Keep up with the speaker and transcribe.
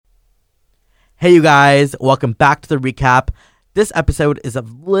Hey, you guys. Welcome back to the recap. This episode is a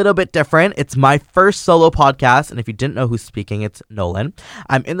little bit different. It's my first solo podcast, and if you didn't know who's speaking, it's Nolan.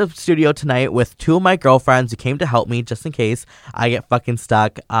 I'm in the studio tonight with two of my girlfriends who came to help me just in case I get fucking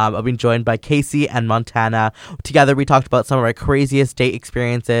stuck. I've been joined by Casey and Montana. Together, we talked about some of our craziest date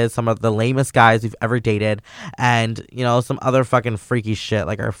experiences, some of the lamest guys we've ever dated, and, you know, some other fucking freaky shit,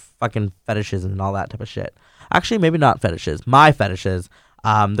 like our fucking fetishes and all that type of shit. Actually, maybe not fetishes. My fetishes.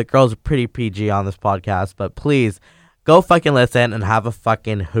 The girls are pretty PG on this podcast, but please go fucking listen and have a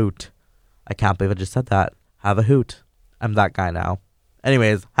fucking hoot. I can't believe I just said that. Have a hoot. I'm that guy now.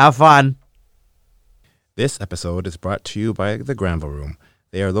 Anyways, have fun. This episode is brought to you by the Granville Room.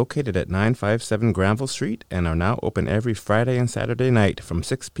 They are located at 957 Granville Street and are now open every Friday and Saturday night from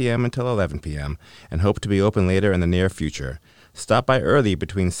 6 p.m. until 11 p.m. and hope to be open later in the near future. Stop by early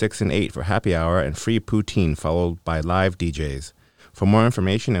between 6 and 8 for happy hour and free poutine followed by live DJs. For more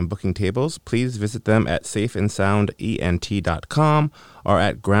information and booking tables, please visit them at safeandsoundent.com or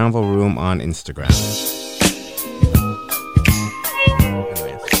at Granville Room on Instagram.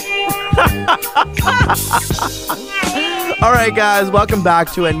 All right, guys, welcome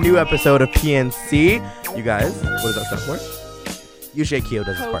back to a new episode of PNC. You guys, what does that stand for? Usually Keo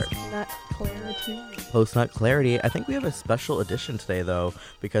does this part. Post-nut clarity. Post-nut clarity. I think we have a special edition today, though,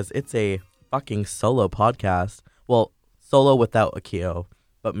 because it's a fucking solo podcast. Well, solo without Akio,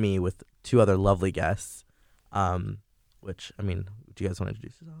 but me with two other lovely guests. Which, I mean, do you guys want to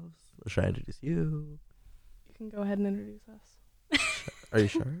introduce yourselves? Or should I introduce you? You can go ahead and introduce us. Are you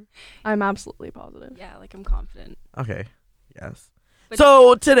sure? I'm absolutely positive. Yeah, like I'm confident. Okay. Yes. But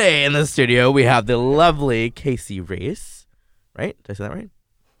So today in the studio we have the lovely Casey Reese. Right? Did I say that right?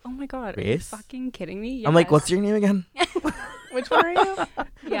 Oh my god, are you Reese? fucking kidding me? I'm like, Yes. what's your name again? Which one are you?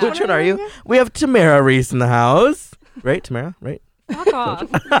 Yeah. Which one are you? We have Tamara Reese in the house. Right, Tamara? Right? Fuck off.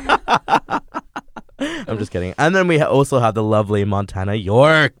 I'm just kidding. And then we also have the lovely Montana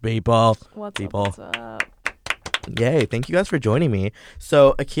York, people. What's People. up? What's up? Yay, thank you guys for joining me.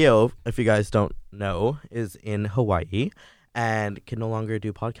 So Akio, if you guys don't know, is in Hawaii and can no longer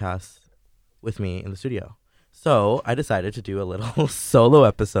do podcasts with me in the studio. So I decided to do a little solo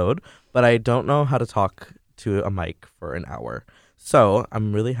episode, but I don't know how to talk to a mic for an hour. So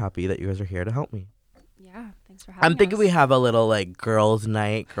I'm really happy that you guys are here to help me. Yeah, thanks for having I'm thinking us. we have a little like girls'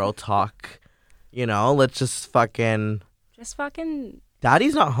 night, girl talk. You know, let's just fucking... Just fucking...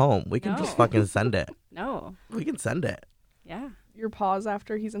 Daddy's not home. We can just No. fucking send it. No. We can send it. Yeah. Your pause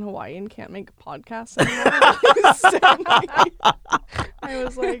after he's in Hawaii and can't make podcasts anymore. I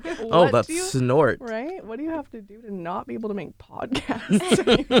was like, what Oh, that's do you... snort. Right? What do you have to do to not be able to make podcasts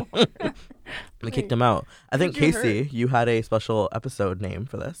anymore? They kicked him out. I think, Who'd you Casey, you had a special episode name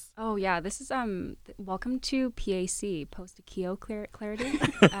for this. Oh yeah, this is welcome to PAC, Post Akio Clarity.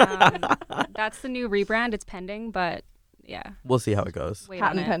 That's the new rebrand. It's pending, but yeah. We'll see how it goes. Wait on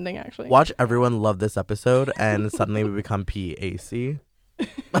Patent it. pending, actually. Watch everyone love this episode and suddenly we become PAC.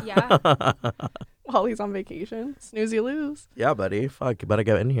 Yeah. While he's on vacation. Snooze, you lose. Yeah, buddy. Fuck, you better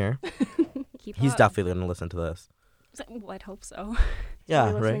get in here. Keep He's up. definitely going to listen to this. Well, I'd hope so. Yeah,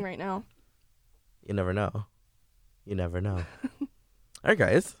 You're listening right? right now. You never know. You never know. All right,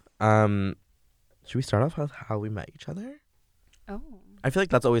 guys. Should we start off with how we met each other? Oh. I feel like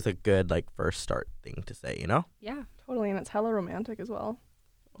that's always a good like first start thing to say, you know? Yeah. Totally, and it's hella romantic as well.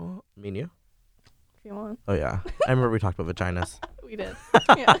 Oh, me and you? If you want. Oh, yeah. I remember we talked about vaginas. We did.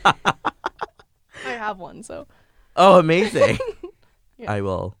 Yeah. I have one, so. Oh, amazing. Yeah. I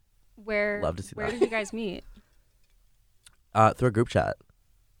will. Where Love to see Where that. did you guys meet? Through a group chat.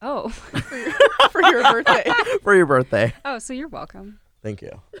 Oh. For your birthday. For your birthday. Oh, so you're welcome. Thank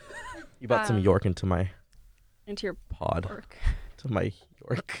you. You brought some Um, York into my Into your pod. work. To my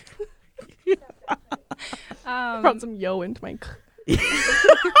York. Brought some yo into my...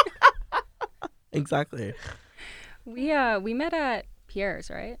 Exactly. We met at Pierre's,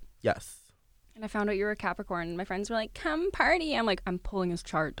 right? Yes. And I found out you were a Capricorn. My friends were like, "Come party." I'm like, "I'm pulling his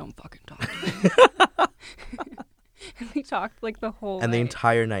chart. Don't fucking talk to me." And we talked like the whole And the night.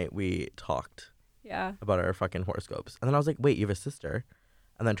 entire night we talked Yeah. about our fucking horoscopes. And then I was like, wait, you have a sister?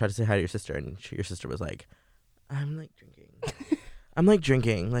 And then tried to say hi to your sister. And your sister was like, I'm like drinking. I'm like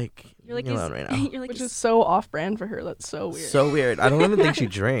drinking. Like, You're like, leave me alone right now. you're like, Which is so off-brand for her. That's so weird. So weird. I don't even think she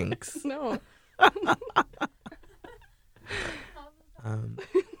drinks. No.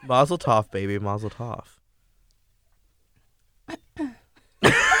 Mazel tov, baby. Mazel tov.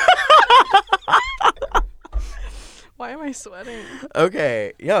 Why am I sweating?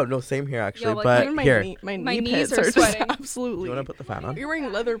 Okay. Yeah, no, same here, actually. well, but Even my here. knee, my My knee knees pits are just sweating. Do absolutely. you want to put the fan on? You're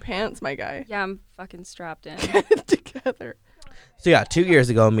wearing leather pants, my guy. yeah, I'm fucking strapped in. Together. So yeah, 2 years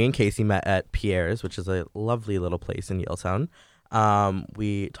ago, me and Casey met at Pierre's, which is a lovely little place in Yaletown.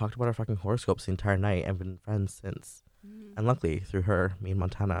 We talked about our fucking horoscopes the entire night and been friends since. And luckily, through her, me and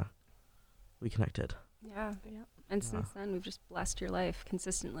Montana, we connected. Yeah. And since then, we've just blessed your life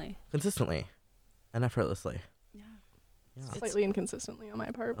consistently. Consistently. And effortlessly. Yeah. Yeah. Slightly inconsistently on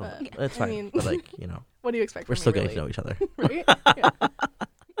my part, but It's fine. I mean, but like, you know, what do you expect we're from still me, getting to know each other. right?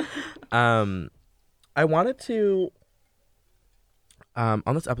 Yeah. I wanted to, on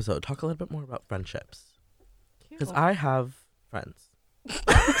this episode, talk a little bit more about friendships. Because Cute. I have friends.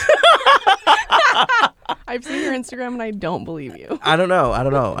 I've seen your Instagram and I don't believe you. I don't know.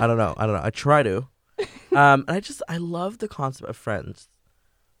 I try to. And I love the concept of friendship.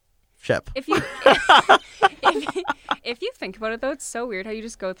 If you if you think about it, though, it's so weird how you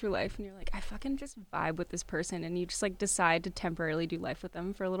just go through life and you're like, I fucking just vibe with this person, and you just like decide to temporarily do life with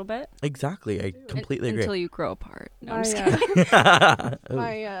them for a little bit. Exactly. I completely agree. Until you grow apart. No, I'm just My, kidding.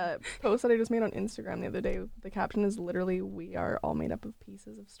 my post that I just made on Instagram the other day, the caption is literally, "We are all made up of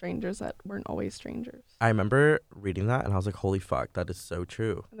pieces of strangers that weren't always strangers." I remember reading that and I was like, holy fuck, that is so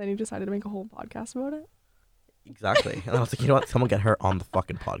true. And then you decided to make a whole podcast about it. Exactly. And I was like, you know what? Someone get her on the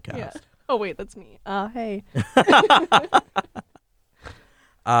fucking podcast. Yeah. Oh wait, that's me. Hey.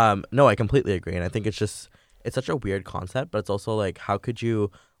 No, I completely agree. And I think it's such a weird concept, but it's also like, how could you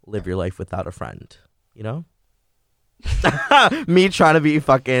live your life without a friend? You know? Me trying to be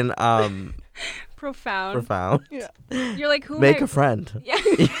fucking profound. Yeah. You're like, who Make am I? a friend. Yeah.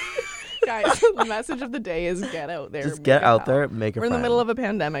 Guys, the message of the day is get out there. Just make get it out out. there, make a We're in friend. the middle of a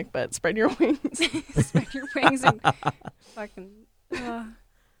pandemic, but spread your wings. Spread your wings and fucking.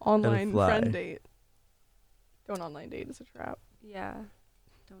 Online fly. friend date. Don't online date. It's a trap. Yeah.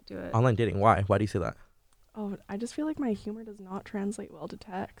 Don't do it. Online dating. Why? Why do you say that? Oh, I just feel like my humor does not translate well to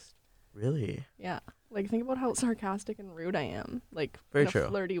text. Really? Yeah. Like, think about how sarcastic and rude I am. Like, Very in a true.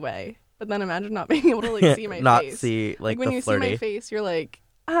 flirty way. But then imagine not being able to, like, see my Not face. see, like, when the you flirty. see my face, you're like,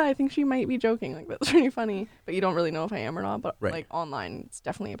 I think she might be joking. Like, that's really funny. But you don't really know if I am or not. But, Right. like, online, it's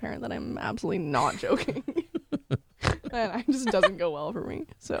definitely apparent that I'm absolutely not joking. And it just doesn't go well for me.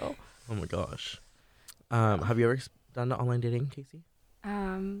 So, Oh my gosh. Have you ever done online dating, Casey?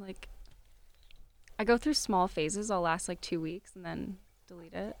 Like, I go through small phases. I'll last like 2 weeks and then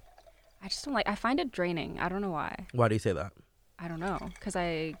delete it. I just don't like. I find it draining. I don't know why. Why do you say that? I don't know, because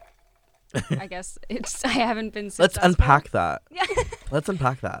I guess I haven't been Let's successful. unpack that. Yeah. Let's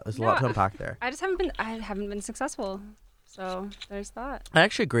unpack that. There's a lot to No. unpack there. I haven't been successful. So there's that. I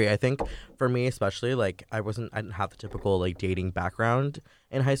actually agree. I think for me especially, like I didn't have the typical like dating background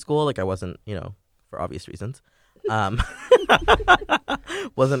in high school. Like I wasn't, you know, for obvious reasons.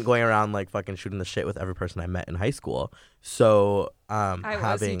 Wasn't going around like fucking shooting the shit with every person I met in high school. So You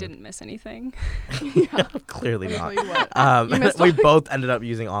didn't miss anything. clearly Let me not. tell you what. You missed We all- both ended up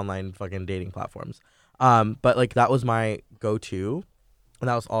using online fucking dating platforms. But like that was my go-to, and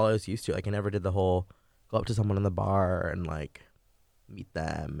that was all I was used to. Like I never did the whole go up to someone in the bar and like meet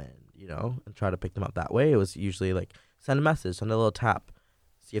them and, you know, and try to pick them up that way. It was usually like send a message, send a little tap,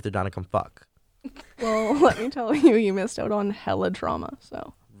 see if they're down to come fuck. Well, let me tell you, you missed out on hella trauma.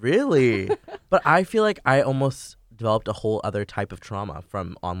 So, Really? But I feel like I almost developed a whole other type of trauma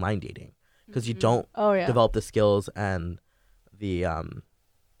from online dating because you don't oh yeah, develop the skills and the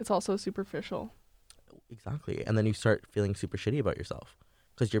it's also superficial. exactly, and then you start feeling super shitty about yourself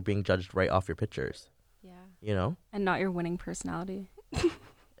because you're being judged right off your pictures. Yeah. You know, And not your winning personality.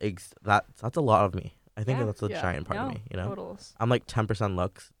 that's a lot of me. I think Yeah. that's a Yeah. giant part of No. me. You know, Totals. I'm like 10%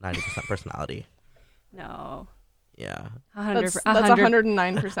 looks, 90% personality. No. Yeah, 100. That's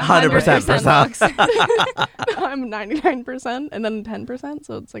 109%. 100% personality. I'm 99% and then 10%,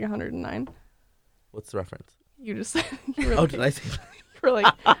 so it's like 109. What's the reference? You just said you were Oh, like, did I say? you were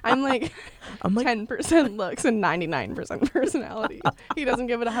like I'm like I'm like 10% looks and 99% personality. He doesn't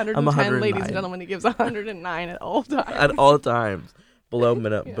give it 110, 109. ladies and gentlemen. He gives 109 at all times. at all times below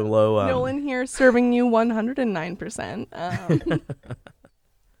minute Yeah. below. Nolan here serving you 109%.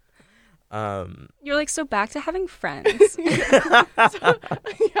 You're like, so back to having friends. Yeah,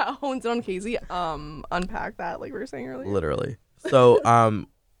 hones it on Casey. Unpack that like we were saying earlier. Literally. So,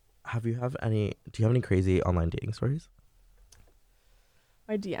 do you have any crazy online dating stories?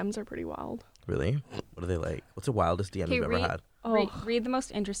 My DMs are pretty wild. Really? What are they like? What's the wildest DM Okay, you've ever had? Oh, Read the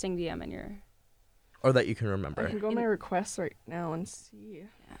most interesting DM in your. Or that you can I remember? can go to my requests right now and see.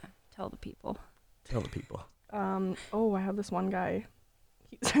 Yeah. Tell the people. Tell the people. Oh, I have this one guy.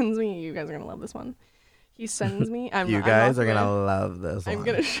 He sends me. You guys are gonna love this one. He sends me. You guys are gonna love this I'm one.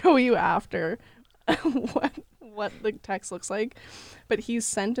 gonna show you after what the text looks like. But he's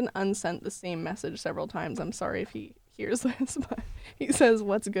sent and unsent the same message several times. I'm sorry if he hears this, but he says,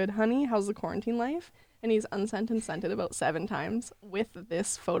 "What's good, honey? How's the quarantine life?" And he's unsent and sent it about 7 times with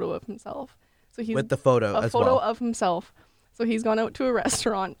this photo of himself. So he's With the photo a as photo well. of himself. So he's gone out to a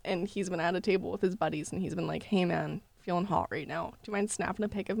restaurant and he's been at a table with his buddies and he's been like, "Hey man, feeling hot right now. Do you mind snapping a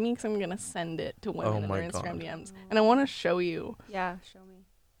pic of me? Because I'm gonna send it to women in my their Instagram God. DMs, and I want to show you." Yeah, show me.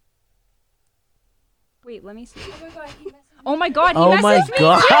 Wait, let me see. Oh my god, he messaged me. Oh my god, he Oh messaged my me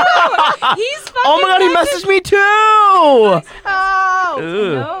God. too! He's fucking Oh my god, he messaged me too! Oh, Ugh.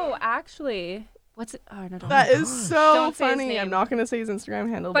 No, actually. What's it? Oh, no, don't. that is so Don't say his funny. I'm name. not gonna say his Instagram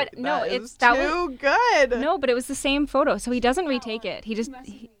handle, But no, that it's- is that too good. No, but it was the same photo, so he doesn't retake it. He just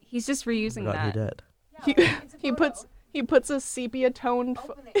he's just Oh reusing my god, he that. did. He, It's a he photo. puts a sepia toned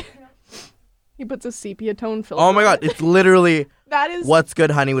Open it. he puts a sepia tone filter. Oh my god, it's literally That is what's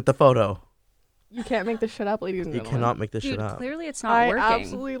good, honey, with the photo. You can't make this shit up, ladies and You gentlemen. cannot make this Dude, shit up. clearly it's not I working.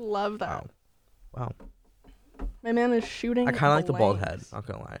 absolutely love that. Wow. My man is shooting. I kind of like the bald blanks. head, not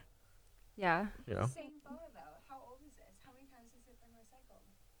gonna lie. Yeah. You know? Same photo though. How old is this? How many times has it been recycled?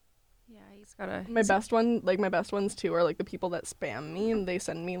 Yeah, he's got a. My best ones too are like the people that spam me and they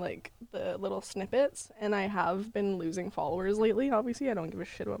send me like the little snippets, and I have been losing followers lately. Obviously, I don't give a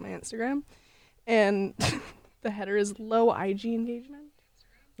shit about my Instagram, and the header is low IG engagement.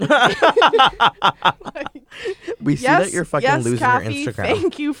 Like, We see that you're fucking yes, losing Kathy, your Instagram.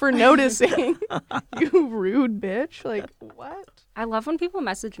 Thank you for noticing. You rude bitch. Like what? I love when people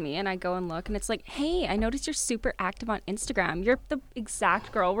message me and I go and look and it's like, "Hey, I noticed you're super active on Instagram. You're the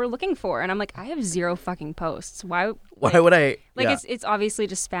exact girl we're looking for." And I'm like, "I have 0 fucking posts. Why? Why would I? Like Yeah. it's obviously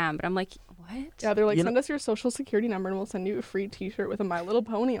just spam." But I'm like, "What?" Yeah, they're like, You know- send us your social security number and we'll send you a free T-shirt with a My Little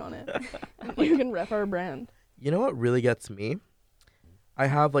Pony on it. And you can rep our brand. You know what really gets me? I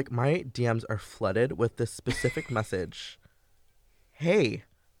have like my DMs are flooded with this specific message. Hey,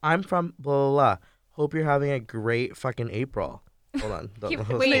 I'm from blah blah blah. Hope you're having a great fucking April. Hold on. Wait,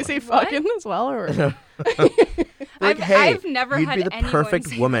 Can they say what? fucking as well, or Like, hey, I've never you'd had be the anyone perfect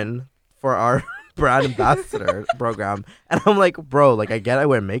say- woman for our brand ambassador program. And I'm like, bro, like I get I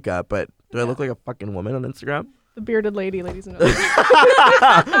wear makeup, but do I look like a fucking woman on Instagram? the bearded lady, ladies and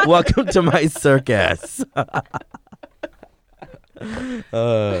gentlemen? Welcome to my circus.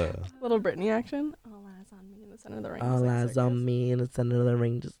 Little Britney action. All eyes on me in the center of the ring. All It's like eyes circus. on me in the center of the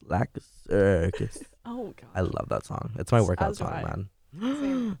ring, just like a circus. Oh god. I love that song. It's my workout As do song, I. man.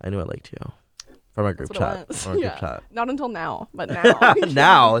 Same. I knew I liked you. From our group That's what I chat. want. From our Yeah. group chat. Not until now, but now.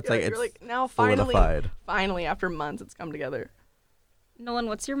 Now it's like You're it's like now finally, solidified. after months, it's come together. Nolan,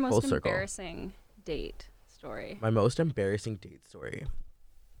 what's your Full most circle. embarrassing date story? My most embarrassing date story.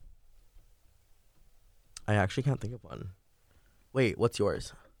 I actually can't think of one. Wait, what's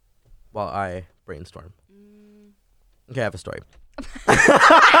yours? While I brainstorm. Okay, I have a story.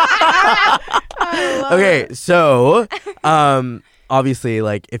 Okay, so obviously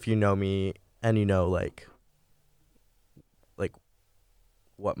like if you know me and you know like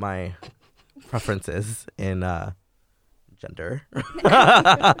what my preference is in gender.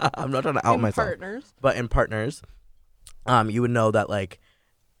 I'm not trying to out In myself. partners. But in partners, you would know that like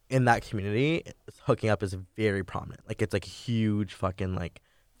in that community, hooking up is very prominent. Like it's like a huge fucking like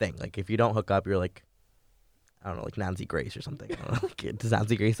thing. Like if you don't hook up, you're like, I don't know, like Nancy Grace or something. I don't know. Like, does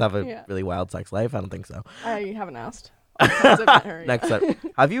Nancy Grace have a Yeah. really wild sex life? I don't think so. I haven't asked. I've met her, yeah. Next up,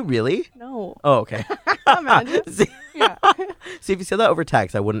 have you really? No. Oh, okay. Imagine. see, Yeah. see, if you said that over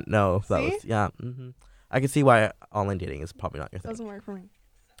text, I wouldn't know if that See? was. Yeah. I can see why online dating is probably not your thing. Doesn't work for me.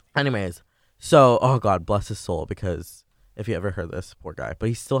 Anyways, so oh god, bless his soul, because if you ever heard this, poor guy, but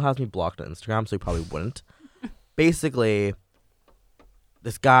he still has me blocked on Instagram, so he probably wouldn't. Basically,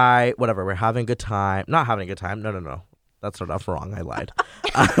 this guy, whatever, we're having a good time. Not having a good time. No. That's not enough. Wrong. I lied.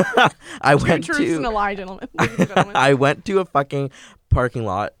 I Two went truths and a to lie, gentlemen. Ladies and gentlemen. I went to a fucking parking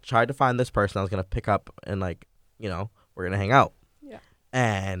lot, tried to find this person I was gonna pick up, and like, you know, we're gonna hang out. Yeah.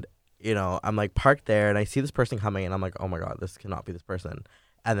 And you know, I'm like parked there, and I see this person coming, and I'm like, oh my god, this cannot be this person.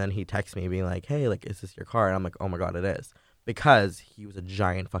 And then he texts me being like, hey, like, is this your car? And I'm like, oh my god, it is, because he was a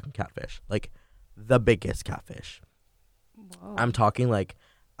giant fucking catfish, like the biggest catfish. Whoa. I'm talking like,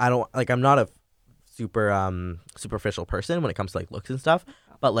 I'm not a super superficial person when it comes to like looks and stuff,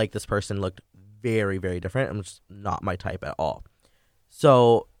 but like this person looked very, very different. I'm just not my type at all.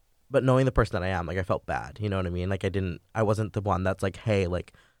 So, but knowing the person that I am, like I felt bad, you know what I mean? Like I wasn't the one that's like, hey,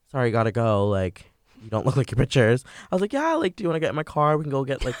 like, sorry, gotta go, like, you don't look like your pictures. I was like, yeah, like, do you want to get in my car? We can go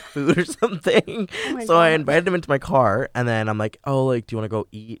get like food or something. Oh my So I God. invited him into my car, and then I'm like, oh, like, do you want to go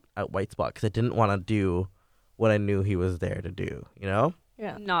eat at White Spot? Because I didn't want to do what I knew he was there to do, you know?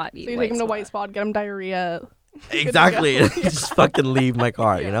 Yeah. Not So eat you white take him to spot. White Spot, get him diarrhea, Exactly. Just fucking leave my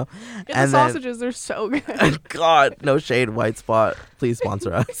car, you know? Get the And then- sausages, they're so good. God, no shade, White Spot. Please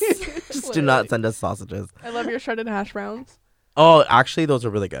sponsor us. Just do not Literally. send us sausages. I love your shredded hash browns. Oh, actually, those are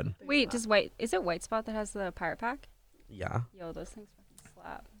really good. Wait, is it White Spot that has the pirate pack? Yeah. Yo, those things fucking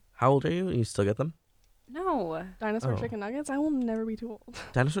slap. How old are you? You still get them? No. Dinosaur Oh. chicken nuggets. I will never be too old.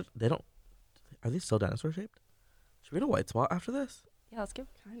 Dinosaur? They don't. Are they still dinosaur shaped? Should we get a White Spot after this? Yeah, let's give.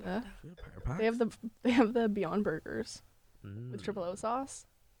 Kinda. Should we get a Pirate Pack? They have the Beyond Burgers Mm, with triple O sauce.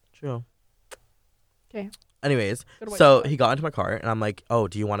 True. 'Kay. Anyways, Go to White so Spot. he got into my car and I'm like, "Oh,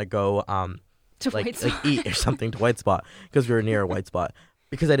 do you want to go To like White Spot. eat or something to White Spot?" Because we were near a White Spot.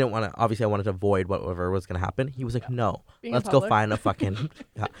 Because I didn't want to. Obviously, I wanted to avoid whatever was gonna happen. He was like, "No, Being in let's go public. find a fucking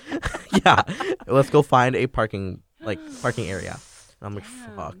yeah, yeah. Let's go find a parking area." And I'm like,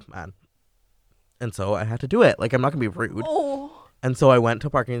 Damn. "Fuck, man." And so I had to do it. Like, I'm not gonna be rude. Oh. And so I went to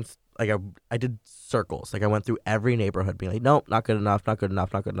parking. Like I did circles. Like I went through every neighborhood, being like, "Nope, not good enough, not good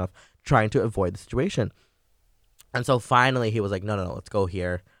enough, not good enough," trying to avoid the situation. And so finally, he was like, "No, let's go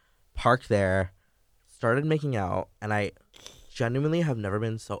here." Parked there, started making out, and I genuinely have never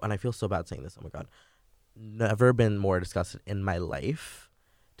been so. And I feel so bad saying this. Oh my god, never been more disgusted in my life.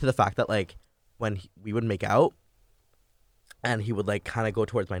 To the fact that like when we would make out, and he would like kind of go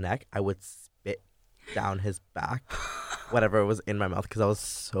towards my neck, I would spit down his back. Whatever was in my mouth because I was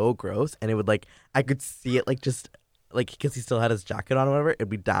so gross, and it would like I could see it like just like because he still had his jacket on or whatever, it'd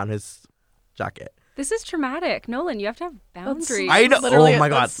be down his jacket. This is traumatic. Nolan, you have to have boundaries. I know. Literally, Oh my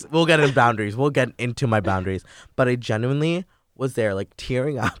god, that's- we'll get in boundaries. We'll get into my boundaries. But I genuinely was there like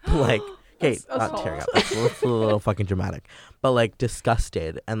tearing up, like okay, That's not assault. tearing up. That's a little fucking dramatic, but like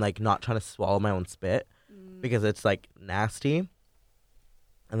disgusted and like not trying to swallow my own spit because it's like nasty.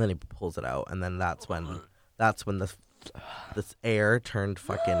 And then he pulls it out, and then that's when this air turned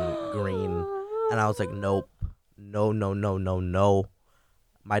fucking green, and I was like, nope, no.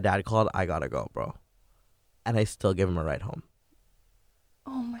 My dad called. I gotta go, bro, and I still give him a ride home.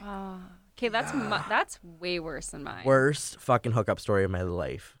 Oh my. Okay, that's way worse than mine. Worst fucking hookup story of my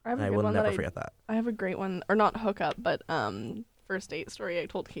life. I have a And I good will one that never I- forget that. I have a great one, or not hookup, but first date story. I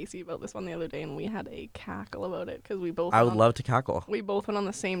told Casey about this one the other day, and we had a cackle about it because we both. I went would on- love to cackle. We both went on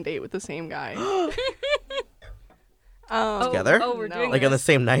the same date with the same guy. Together? Oh, we're No. doing Like on the this.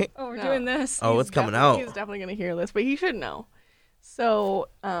 same night. Oh, we're No. doing this. Oh, He's it's coming definitely- out. He's definitely gonna hear this, but he should know. So,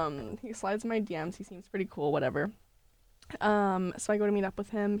 he slides in my DMs. He seems pretty cool. Whatever. So I go to meet up with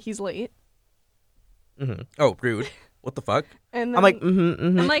him. He's late, Mm-hmm. Oh, rude. What the fuck? and then, I'm like,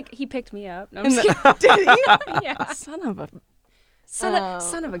 mm-hmm. And like he picked me up. No, I'm and just then, did he? kidding. Yeah. Son of a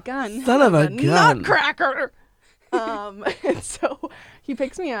Son of a gun. Son of a gun. nutcracker. And so he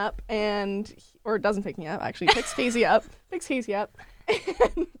picks me up or doesn't pick me up, actually picks Casey up,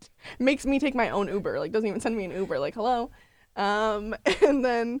 and makes me take my own Uber. Like, doesn't even send me an Uber. Like, hello. And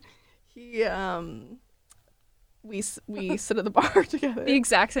then he, we sit at the bar together. The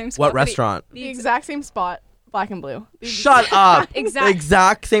exact same spot. What restaurant? The exact same spot, Black and Blue. The Shut up. Exact- The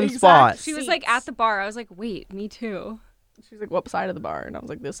exact same Exact- spot. She was like at the bar. I was like, wait, me too. She's like, what side of the bar? And I was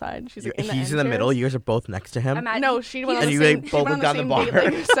like, this side. She's like, He's in the end middle. chairs. You guys are both next to him. I'm at, No, she went on And the you, same. like, She both went on went the down same the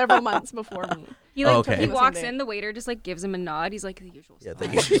date bar. like several months before me. He like Okay. he On the walks same in, the waiter just like gives him a nod. He's like the usual. Yeah,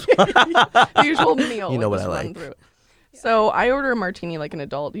 stuff. The usual meal. You know like, what just I run like. through it. So I order a martini like an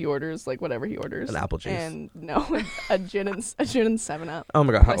adult. He orders like whatever he orders. An apple juice. And no, a gin and 7-Up. Oh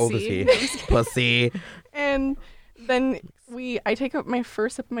my god, how old is Pussy. he? Pussy. And then I take up my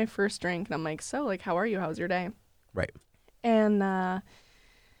first sip of my first drink, and I'm like, so like, how are you? How's your day? Right. And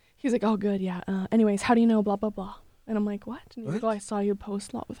he's like, oh, good, yeah. Anyways, how do you know? Blah blah blah. And I'm like, what? And he's like, What? oh, I saw you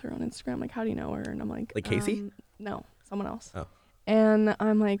post a lot with her on Instagram. Like, how do you know her? And I'm like, Casey? No, someone else. Oh. And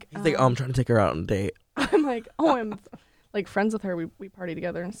I'm like, He's like, oh, I'm trying to take her out on a date. I'm like, oh, I'm like friends with her. We party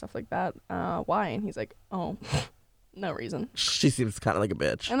together and stuff like that. Why? And he's like, oh, no reason. She seems kind of like a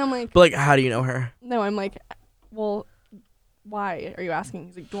bitch. And I'm like, But like, how do you know her? no. I'm like, well, why are you asking?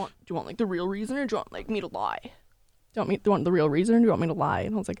 He's like, do you want like the real reason, or do you want like me to lie? Do you want the real reason, or do you want me to lie?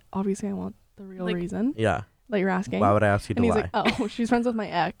 And I was like, obviously, I want the real Like- reason Yeah. that you're asking. Why would I ask you to And he's lie? like, oh, she's friends with my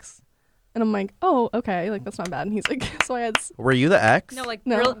ex. And I'm like, oh, okay, like that's not bad. And he's like, so I had, Were you the ex? No, like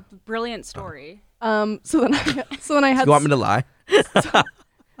No. brilliant story. so then I had, You want me to lie?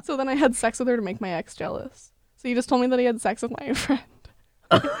 so then I had sex with her to make my ex jealous. So he just told me that he had sex with my friend.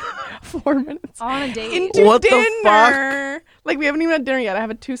 Like, 4 minutes On a date. into What the dinner. Like, we haven't even had dinner yet. I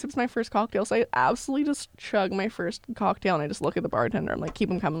have 2 sips of my first cocktail, so I absolutely just chug my first cocktail, and I just look at the bartender. I'm like, keep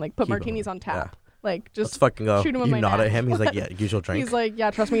them coming. Like, put Keep 'em. martinis on tap. Like, Let's just fucking go. shoot him in You my nod neck. at him. He's like, yeah, usual drink. He's like, yeah,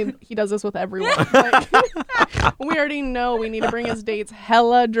 trust me, he does this with everyone. Like, we already know we need to bring his dates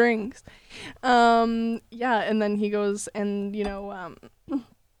hella drinks. Yeah, and then he goes and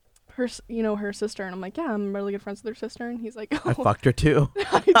her sister, and I'm like, yeah, I'm really good friends with her sister, and he's like, I fucked her too.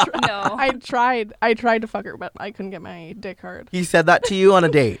 No. I tried to fuck her, but I couldn't get my dick hard He said that to you on a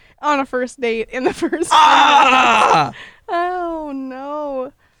date. on a first date in the first. Ah! Oh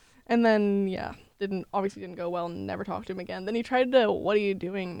no! And then obviously didn't go well. Never talked to him again. Then he tried to "What are you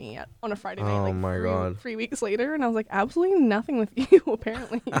doing?" me on a Friday night. Oh like my God. 3 weeks later, and I was like, absolutely nothing with you.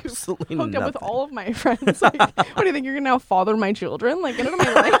 Apparently, you Absolutely hooked nothing. up with all of my friends. Like, what do you think? You're gonna now father my children? Like, get out of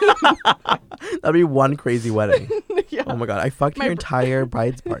my life. That'd be one crazy wedding. Yeah. Oh my God, I fucked My your br- entire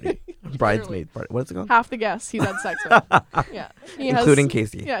bride's party. Bridesmaid party. What is it called? Half the guests he's had sex with. Yeah, Including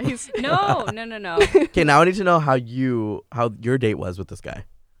Casey. Yeah, he's No. Okay, now I need to know how your date was with this guy.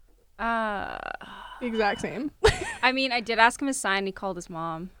 the exact same. I mean, I did ask him his sign. He called his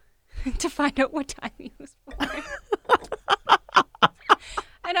mom to find out what time he was born.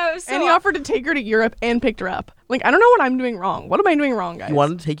 And I was so... And he offered to take her to Europe and picked her up. Like, I don't know what I'm doing wrong. What am I doing wrong, guys? He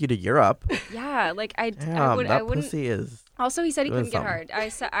wanted to take you to Europe. Yeah, like I Damn, wouldn't... that pussy is. Also, he said he doing couldn't get something. hard. I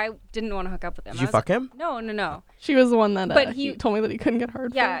said I didn't want to hook up with him. Did you fuck him? No. She was the one that But he he- told me that he couldn't get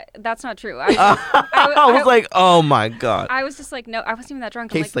hard. Yeah, that's not true. I was like, oh my God. I was just like, no, I wasn't even that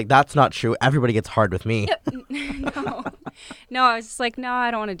drunk. I'm Casey's like, that's not true. Everybody gets hard with me. no, I was just like, no,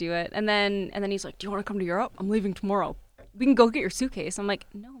 I don't want to do it. And then he's like, do you want to come to Europe? I'm leaving tomorrow. We can go get your suitcase. I'm like,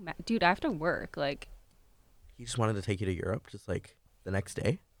 no, dude, I have to work. Like, He just wanted to take you to Europe, just like the next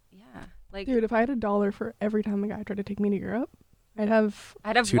day. yeah, like Dude, if I had $1 for every time a guy tried to take me to Europe, I'd have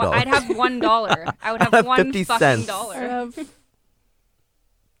I'd have $2. I'd have $1. I would have have one 50 fucking cents. I'd dollar. have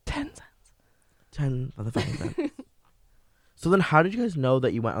 10 cents. 10 motherfucking cents. So then how did you guys know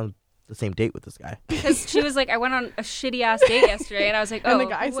that you went on the same date with this guy? Because she was like, I went on a shitty ass date yesterday, and I was like, oh, And the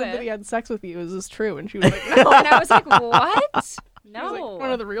guy who said that with? he had sex with you. Is this true? And she was like, no. And I was like, what? She was No. like,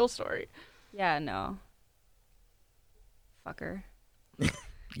 one of the real story. Yeah, no. Fucker.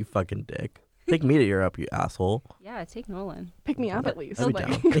 You fucking dick. Take me to Europe, you asshole. Yeah, take Nolan. Pick me up at least. I'd be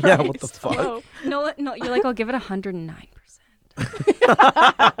Like, down. Yeah, what the Christ, fuck? hello. No, you're like, I'll give it 109%.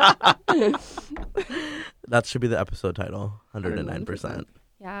 That should be the episode title. 109%.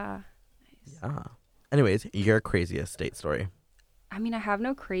 Yeah. Yeah. Anyways, your craziest date story. I mean, I have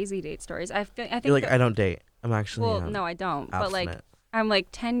no crazy date stories. I think You're like, that- I don't date. I'm actually well, no, I don't. But like, abstinent. I'm like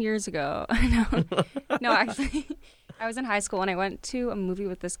 10 years ago. No, actually, I was in high school and I went to a movie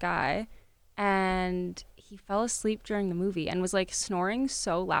with this guy, and he fell asleep during the movie and was like snoring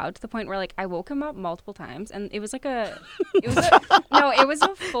so loud to the point where like I woke him up multiple times, and it was a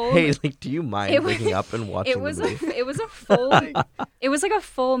full. Hey, like, do you mind It was- waking up and watching it was the movie? it was a full. It was like a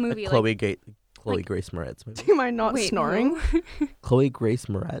full movie. Chloe like, Grace Moretz movie. Do you mind not wait, snoring? Chloe Grace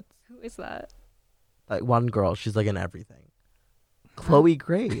Moretz? Who is that? Like one girl, she's like in everything. Chloe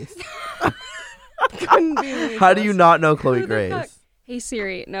Grace. Couldn't be me. How do you not know Chloe Who the fuck? Grace? Hey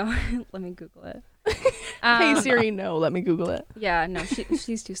Siri, no, let me Google it. Hey Siri, no. Let me Google it. Yeah, no,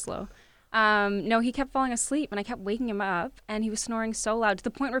 she's too slow. No, he kept falling asleep, and I kept waking him up, and he was snoring so loud to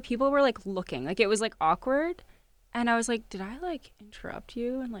the point where people were like looking, like it was like awkward, and I was like, did I like interrupt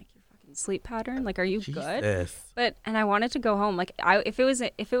you and like your fucking sleep pattern? Like, are you good? Jesus. And I wanted to go home. Like, if it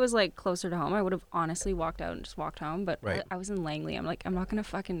was like closer to home, I would have honestly walked out and just walked home. But Right. I was in Langley. I'm like, I'm not gonna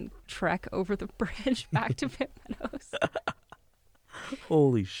fucking trek over the bridge back to Pitt Meadows.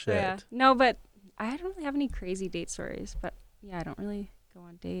 Holy So, shit. yeah. No, but I don't really have any crazy date stories. But yeah, I don't really go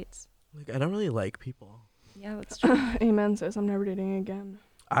on dates. Like, I don't really like people. Yeah, that's true. Amen, sis. I'm never dating again.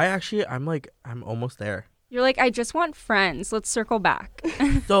 I'm almost there. You're like, I just want friends. Let's circle back.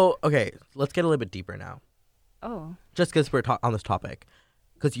 So, okay, let's get a little bit deeper now. Oh. Just because we're on this topic.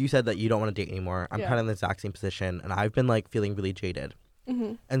 Because you said that you don't want to date anymore. I'm Yeah. kind of in the exact same position, and I've been, like, feeling really jaded.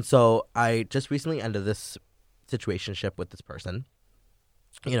 Mm-hmm. And so I just recently ended this situationship with this person,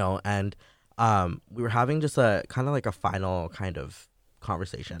 you know, and we were having just a kind of like a final kind of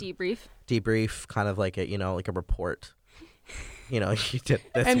conversation. Debrief, kind of like like a report. You know, you did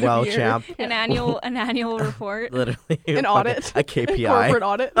this End of well, year. champ. An annual report. Literally. An audit. A KPI. Corporate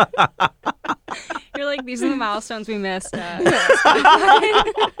audit. You're like, these are the milestones we missed.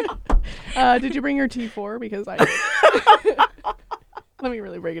 Did you bring your T4? Because I. Let me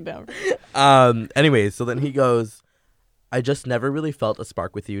really break it down. Anyways, so then he goes, I just never really felt a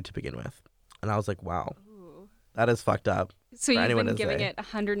spark with you to begin with. And I was like, wow, that is fucked up. So you've anyone been to giving say. it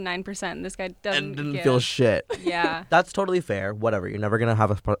 109%, and this guy doesn't And didn't give. feel shit. Yeah. That's totally fair. Whatever. You're never going to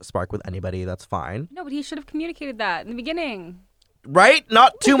have a spark with anybody. That's fine. No, but he should have communicated that in the beginning. right?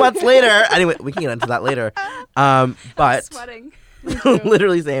 Not 2 months later. Anyway, we can get into that later. But Sweating.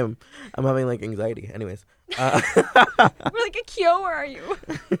 literally same. I'm having like anxiety. Anyways, We're like, Akio, where are you?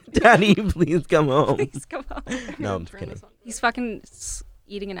 Daddy, please come home. Please come on. No, I'm Turn kidding. this on. He's fucking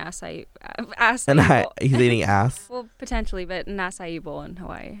eating an acai bowl. He's eating ass. Well, potentially, but an acai bowl in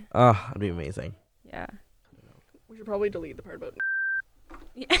Hawaii. Oh, that'd be amazing. Yeah. We should probably delete the part about.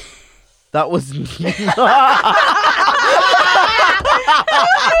 That was.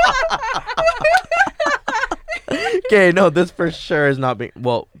 Okay, no, this for sure is not being.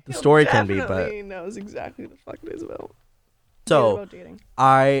 Well, the story can be, but Definitely knows exactly what the fuck it is about. so About dating.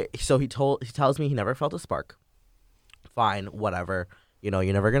 he tells me he never felt a spark. Fine, whatever. You know,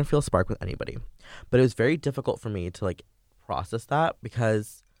 you're never gonna feel a spark with anybody. But it was very difficult for me to like process that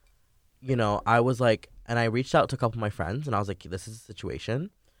because, you know, I was like, and I reached out to a couple of my friends and I was like, this is a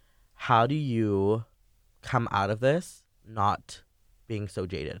situation. How do you come out of this not being so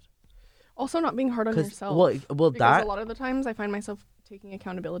jaded? Also, not being hard on 'Cause- yourself. well, because that a lot of the times I find myself taking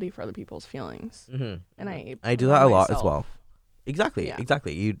accountability for other people's feelings, mhm. and I I do put it that a on lot as myself. well. Exactly, Yeah.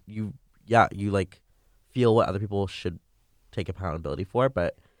 exactly. You like feel what other people should take accountability for,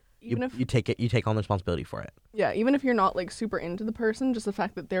 but Even if you take on the responsibility for it. yeah, even if you're not like super into the person, just the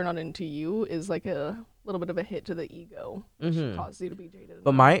fact that they're not into you is like a little bit of a hit to the ego, which Mhm. causes you to be jaded.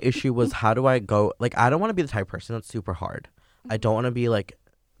 But my issue was how do I go? Like, I don't want to be the type of person that's super hard. I don't want to be like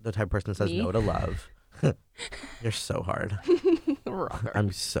the type of person that says Me? no to love. You're so hard. Rocker.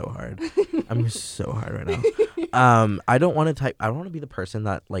 I'm so hard. I'm so hard right now. I don't want to be the person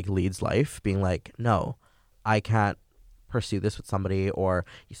that like leads life being like, no, I can't pursue this with somebody, or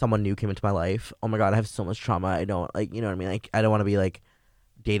someone new came into my life. Oh my God, I have so much trauma. I don't like, you know what I mean? Like, I don't want to be like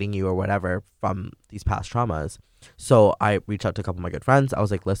dating you or whatever from these past traumas. So I reached out to a couple of my good friends. I was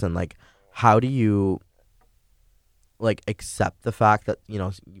like, listen, like, how do you like accept the fact that, you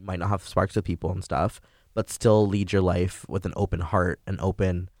know, you might not have sparks with people and stuff, but still lead your life with an open heart and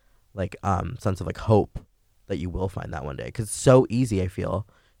open like sense of like hope that you will find that one day? Because it's so easy, I feel,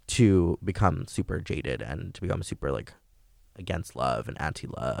 to become super jaded and to become super like against love and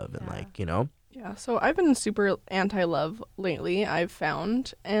anti-love and Yeah. like, you know. Yeah, so I've been super anti-love lately, I've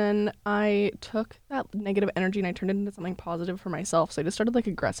found, and I took that negative energy and I turned it into something positive for myself. So I just started like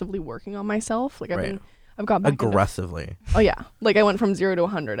aggressively working on myself. Like Right. I've got back into- Aggressively. oh yeah, like I went from 0 to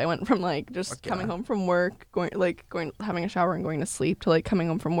 100. I went from like just Fuck coming yeah. home from work, going having a shower and going to sleep, to like coming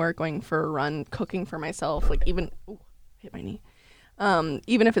home from work, going for a run, cooking for myself. Like even hit my knee.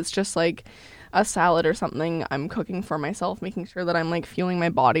 Even if it's just like a salad or something, I'm cooking for myself, making sure that I'm like fueling my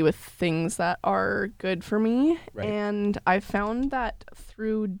body with things that are good for me. Right. And I found that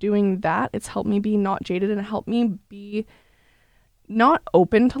through doing that, it's helped me be not jaded and helped me be not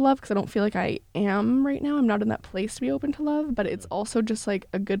open to love, because I don't feel like I am right now. I'm not in that place to be open to love, but it's also just like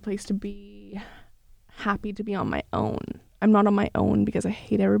a good place to be happy to be on my own. I'm not on my own because I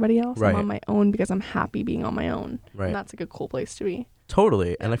hate everybody else. Right. I'm on my own because I'm happy being on my own. Right. And that's like a cool place to be.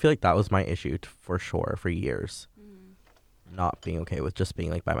 Totally. And I feel like that was my issue for sure for years. Not being okay with just being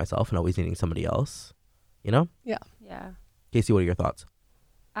like by myself and always needing somebody else. You know? Yeah. Casey, what are your thoughts?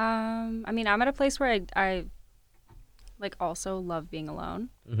 I mean, I'm at a place where I like also love being alone.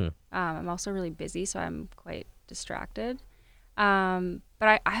 Mm-hmm. I'm also really busy, so I'm quite distracted.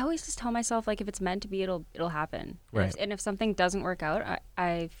 But I always just tell myself, like, if it's meant to be, it'll happen. Right. And if something doesn't work out,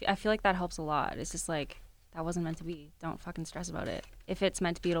 I feel like that helps a lot. It's just like, that wasn't meant to be. Don't fucking stress about it. If it's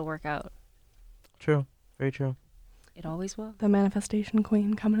meant to be, it'll work out. True. Very true. It always will. The manifestation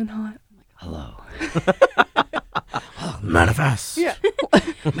queen coming in hot. Hello. Manifest. Yeah.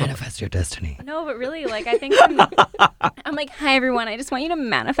 Manifest your destiny. No, but really, like, I think I'm like, hi, everyone. I just want you to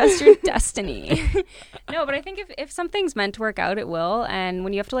manifest your destiny. No, but I think if something's meant to work out, it will. And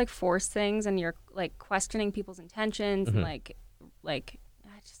when you have to, like, force things and you're, like, questioning people's intentions and, like,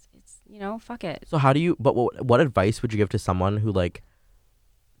 it's, you know, fuck it. So how do you, but what advice would you give to someone who like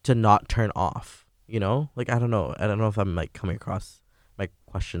to not turn off, you know? Like, I don't know if I'm like coming across my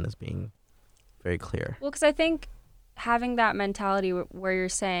question as being very clear. Well, because I think having that mentality where you're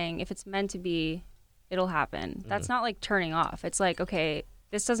saying if it's meant to be, it'll happen. That's not like turning off. It's like, okay,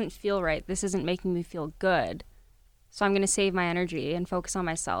 this doesn't feel right. This isn't making me feel good. So I'm going to save my energy and focus on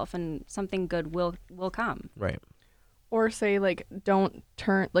myself, and something good will come. Right. Or say like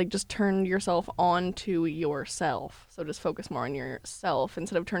just turn yourself on to yourself. So just focus more on yourself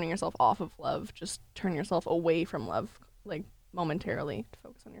instead of turning yourself off of love. Just turn yourself away from love, like momentarily, to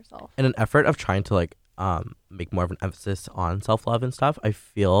focus on yourself. In an effort of trying to like make more of an emphasis on self-love and stuff, I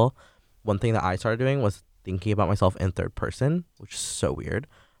feel one thing that I started doing was thinking about myself in third person, which is so weird,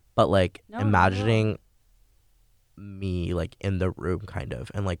 but like No, imagining me like in the room kind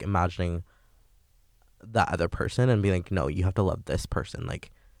of, and like imagining that other person and being like, no, you have to love this person, like,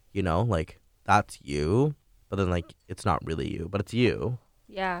 you know, like that's you, but then like it's not really you, but it's you.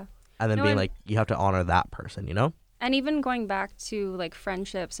 Yeah. And then No, being and- like, you have to honor that person, you know? And even going back to like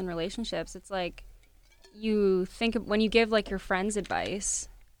friendships and relationships, it's like you think when you give like your friends advice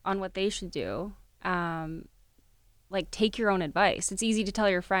on what they should do, like take your own advice. It's easy to tell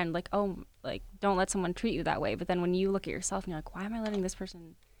your friend like, oh, like don't let someone treat you that way. But then when you look at yourself and you're like, why am I letting this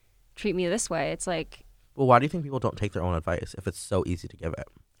person treat me this way? It's like, Well, why do you think people don't take their own advice if it's so easy to give it?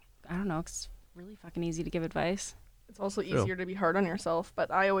 I don't know. It's really fucking easy to give advice. It's also True. easier to be hard on yourself, but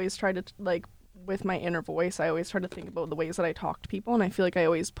I always try to, like, with my inner voice, I always try to think about the ways that I talk to people, and I feel like I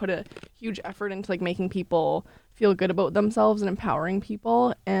always put a huge effort into, like, making people feel good about themselves and empowering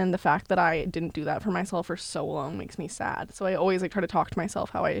people, and the fact that I didn't do that for myself for so long makes me sad. So I always, like, try to talk to myself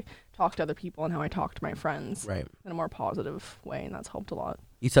how I talk to other people and how I talk to my friends Right. in a more positive way, and that's helped a lot.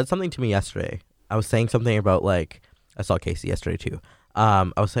 You said something to me yesterday. I was saying something about like, I saw Casey yesterday too.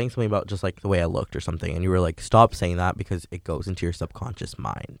 I was saying something about just like the way I looked or something, and you were like, stop saying that because it goes into your subconscious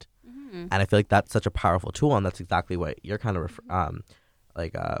mind. Mm-hmm. And I feel like that's such a powerful tool, and that's exactly what you're kind of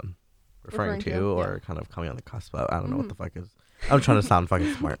referring to, or kind of coming on the cusp of. I don't know what the fuck is. I'm trying to sound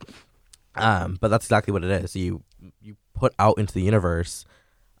fucking smart. But that's exactly what it is. You put out into the universe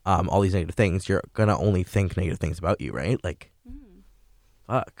all these negative things. You're gonna only think negative things about you, right? Like,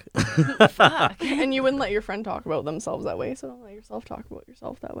 fuck. Fuck. And you wouldn't let your friend talk about themselves that way, so don't let yourself talk about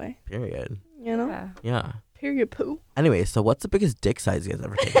yourself that way. Period. You know? Yeah. Yeah. Period poo. Anyway, so what's the biggest dick size you guys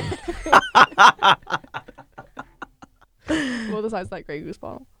ever taken? Well, besides that Grey Goose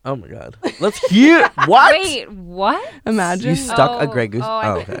bottle. Oh my god. Let's hear what? Wait, what? Imagine. You stuck a Grey Goose?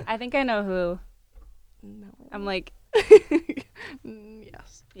 Oh, okay. I think I know who. No. I'm like,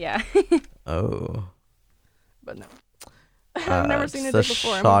 Yes, yeah. Oh. but no. I've never seen it it's a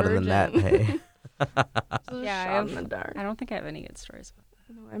before. shot I'm a in the net, virgin. hey. It's a Yeah, shot in the dark. I don't think I have any good stories about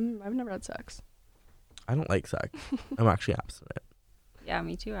that. No, I've never had sex. I don't like sex. I'm actually abstinent. Yeah,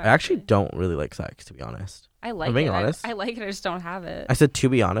 me too. I actually don't really like sex, to be honest. I like I'm being it. honest. I like it. I just don't have it. I said to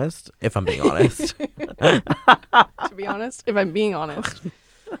be honest, if I'm being honest. To be honest, if I'm being honest,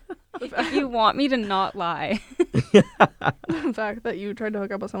 If you want me to not lie. the fact that you tried to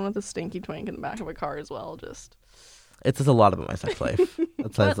hook up with someone with a stinky twink in the back of a car as well, just It says a lot about my sex life.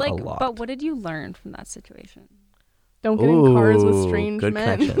 That says But like, a lot. but what did you learn from that situation? don't get in cars with Ooh, strange good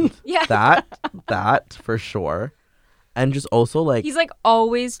men. connections. Yeah. That for sure. And just also like He's like,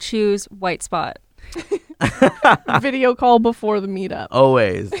 always choose white spot. Video call before the meetup.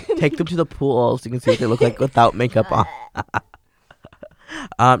 always take them to the pool so you can see what they look like without makeup on.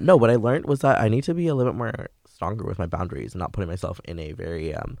 No, what I learned was that I need to be a little bit more stronger with my boundaries and not putting myself in a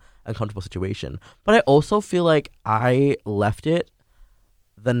very uncomfortable situation. But I also feel like I left it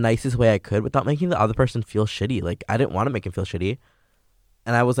the nicest way I could without making the other person feel shitty. Like, I didn't want to make him feel shitty.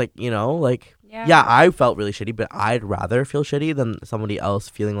 And I was like, you know, like, yeah, I felt really shitty, but I'd rather feel shitty than somebody else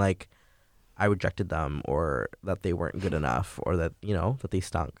feeling like I rejected them or that they weren't good enough or that, you know, that they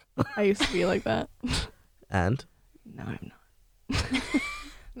stunk. I used to be like that. And, No, I'm not.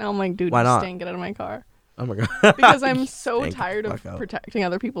 Now I'm like, dude, Why you not? stink, get out of my car. oh my God. Because I'm so Stank the tired of fuck out. protecting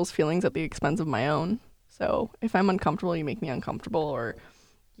other people's feelings at the expense of my own. So if I'm uncomfortable, you make me uncomfortable, or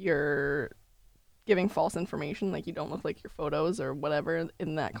you're giving false information, like you don't look like your photos or whatever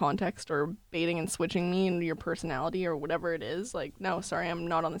in that context, or baiting and switching me into your personality or whatever it is. Like, no, sorry, I'm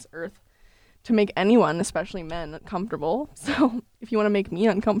not on this earth to make anyone, especially men, comfortable. So if you want to make me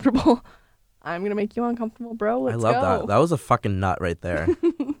uncomfortable, I'm going to make you uncomfortable, bro. Let's I love go. that. That was a fucking nut right there.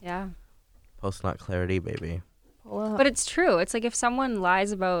 Yeah. Post nut clarity, baby. Pull up. But it's true. It's like if someone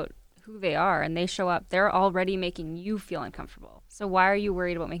lies about who they are and they show up, they're already making you feel uncomfortable. So why are you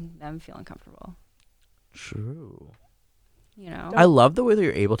worried about making them feel uncomfortable? True. You know? I love the way that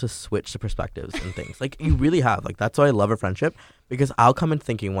you're able to switch the perspectives and things. Like, you really have. Like, that's why I love a friendship, because I'll come in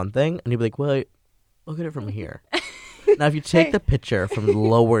thinking one thing and you'll be like, wait, look at it from here. Now, if you take Hey. the picture from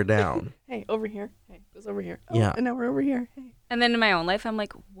lower down, Hey, over here. Hey, it was over here. Oh, Yeah. And now we're over here. Hey. And then in my own life, I'm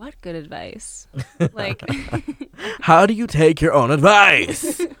like, what good advice? Like, how do you take your own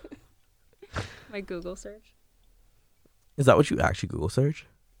advice? my Google search. Is that what you actually Google search?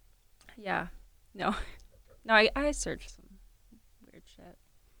 Yeah. No. No, I searched some weird shit.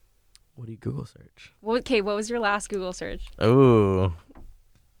 What do you Google search? Well, okay, what was your last Google search? Oh,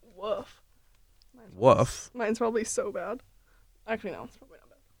 Woof. woof. Mine's probably so bad. Actually, no, it's probably not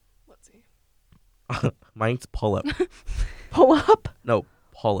bad. Let's see. Mine's polyp. Pull up. No,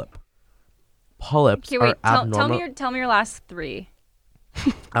 polyp. Polyps Okay, wait. are Tell abnormal. me your last three.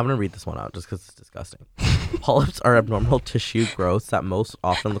 I'm gonna read this one out just because it's disgusting. Polyps are abnormal tissue growths that most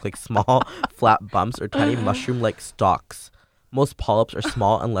often look like small, flat bumps or tiny mushroom-like stalks. Most polyps are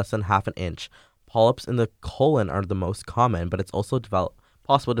small and less than half an inch. Polyps in the colon are the most common, but it's also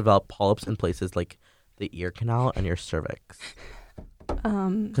possible to develop polyps in places like the ear canal and your cervix.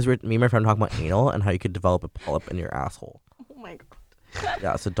 Because me and my friend were talking about anal and how you could develop a polyp in your asshole. Oh my god.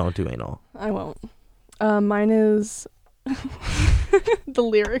 Yeah, so don't do anal. I won't. Mine is the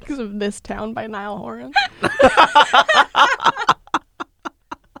lyrics of This Town by Niall Horan.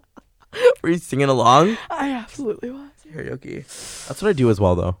 Were you singing along? I absolutely was. Karaoke. That's what I do as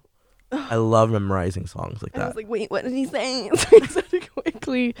well, though. I love memorizing songs like I that. was like, wait, what did he say? So I had to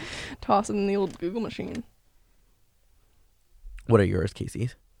quickly toss it in the old Google machine. What are yours, Casey?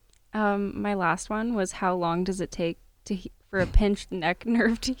 My last one was how long does it take for a pinched neck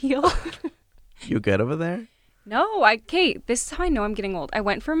nerve to heal? You good over there? No, Kate, this is how I know I'm getting old. I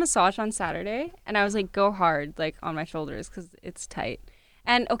went for a massage on Saturday and I was like, go hard, like on my shoulders because it's tight.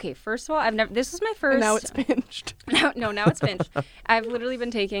 And okay, first of all, this was my first. And now it's pinched. Now it's pinched. I've literally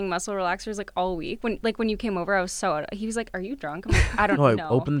been taking muscle relaxers like all week. When you came over, I was so. He was like, "Are you drunk?" I'm like, I don't know. I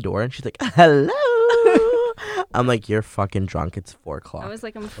opened the door and she's like, "Hello." I'm like, "You're fucking drunk. It's 4:00." I was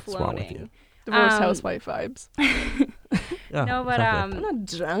like, I'm What's floating. wrong with you? Divorce housewife vibes. Yeah, No, but exactly. I'm not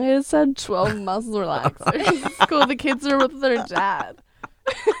drunk. I said 12 muscle relaxers. It's cool. The kids are with their dad.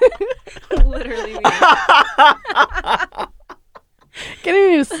 Literally. Can you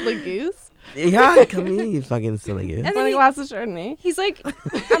use Slick Goose? Yeah, come here, you fucking silly goose. And Want a then glass of Chardonnay? he's like,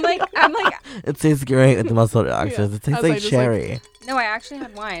 I'm like, It tastes great with the muscle relaxers. Yeah. It tastes As like I just, cherry. no, I actually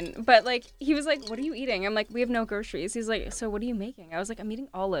had wine, but like he was like, what are you eating? I'm like, we have no groceries. He's like, so what are you making? I was like, I'm eating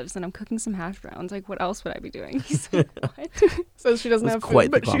olives and I'm cooking some hash browns. Like, what else would I be doing? He's like, what? Says she doesn't That's have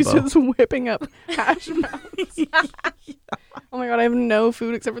quite food, the but she's combo. just whipping up hash browns. Oh my god, I have no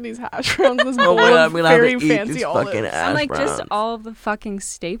food except for these hash browns. This Oh bowl my God, of I'm gonna have very to eat fancy these olives. fucking I'm like hash just browns. all of the fucking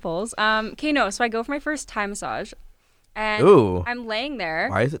staples. Okay, no. So I go for my first Thai massage, and Ooh. I'm laying there.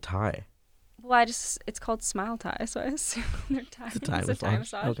 Why is it Thai? Well, it's called Smile Thai, so I assume they're Thai. It's a Thai It's a Thai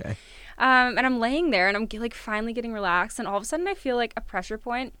massage. massage. Okay. And I'm laying there, and I'm like finally getting relaxed, and all of a sudden I feel like a pressure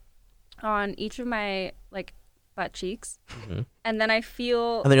point on each of my like butt cheeks, Mhm. and then I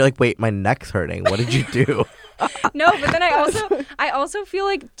feel And then you're like, wait, my neck's hurting. What did you do? no, but then I also feel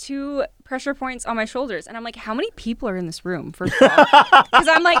like 2 pressure points on my shoulders, and I'm like, how many people are in this room? First of all, because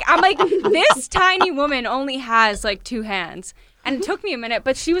I'm like this tiny woman only has like 2 hands. And it took me a minute,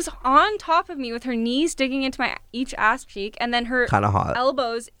 but she was on top of me with her knees digging into my each ass cheek, and then her Kind of hot.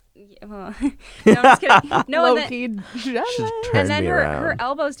 elbows. Well, no, I'm just kidding. No, Low and then, key She's jealous. turned and then me her around.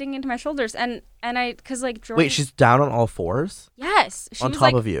 elbows digging into my shoulders, and I, cause like Jordan, Wait, she's down on all fours? yes, she On was top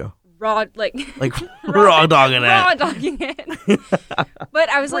like of you? raw, like Like, raw dogging raw it. dogging it. But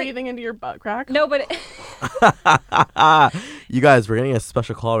I was like, Breathing into your butt crack. no, but You guys, we're getting a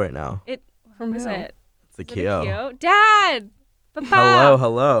special call right now. From what is who? it? It's the Is it a Keo. Keo? Dad, Papa.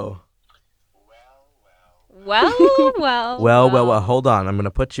 Hello. Well. Hold on. I'm going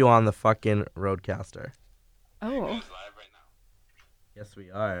to put you on the fucking roadcaster. Oh, Live right now. Yes,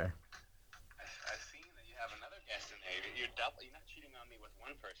 we are. I've seen that you have another guest in there. You're not cheating on me with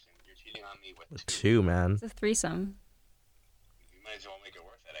one person. You're cheating on me with With 2. 2, man. it's a threesome. You might as well make it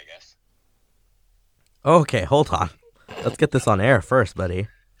worth it, I guess. Okay, hold on. Let's get this on air first, buddy.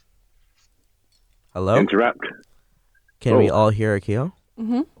 Hello? Interrupt. Can we all hear Akio?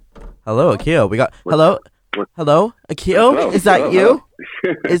 Mhm. Hello, Akio. We got... Hello? What? Hello? Akio? Hello? Is that Hello? you?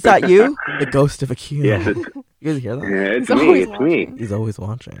 Is that you? The ghost of Akio. Yes, it's, You guys hear that? yeah, it's He's me. always It's me. He's always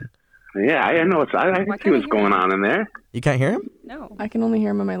watching. Yeah, I know. I Why can see can't I what's hear going him? on in there. You can't hear him? No, I can only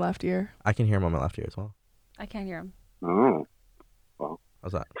hear him in my left ear. I can hear him on my left ear as well. I can't hear him. Oh,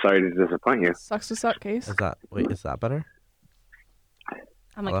 How's that? sorry to disappoint you. Sucks to suck, case. Is that... Wait, is that better?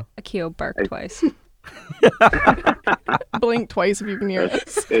 I'm like Hello? Akio bark I- twice. Blink twice if you can hear it.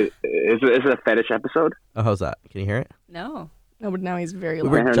 Is it a fetish episode? Oh, how's that? Can you hear it? No, No, but now he's very We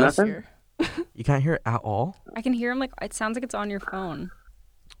loud. were hear just... nothing? You can't hear it at all? I can hear him. Like it sounds like it's on your phone.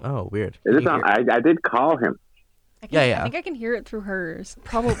 Oh, weird. Is Can it you on? hear- I did call him. I can, Yeah. I think I can hear it through hers.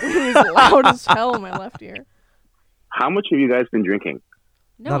 Probably he's loud as hell in my left ear. How much have you guys been drinking?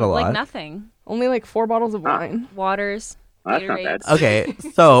 No, Not a lot. like nothing. Only like 4 bottles of wine. Waters. Oh, that's not bad. Gatorades. Okay,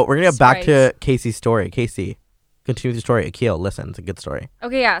 so we're going to get back to Sprites. Casey's story. Casey, continue with your story. Akio, listen. It's a good story.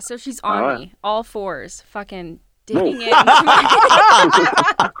 Okay, yeah. So she's on Alright. me, all fours, fucking digging into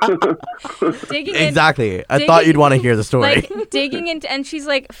my digging in, Exactly. I digging- thought you'd want to hear the story. like digging into, and she's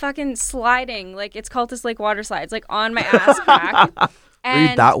like fucking sliding, like it's Cultist Lake water slides, like on my ass crack. Were And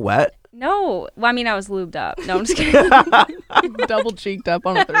you that wet? no, well, I mean I was lubed up. No, I'm just kidding. Double cheeked up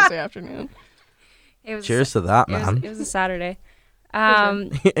on a Thursday afternoon. It was Cheers to that, it was, man. it was a Saturday.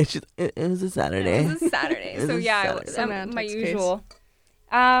 It was a Saturday. It was a Saturday. It So was yeah, Saturday. it was, Semantics my case. usual.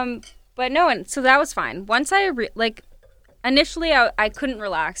 But no, and so that was fine. Once I initially I couldn't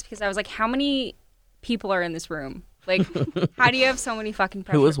relax because I was like, how many people are in this room? Like, how do you have so many fucking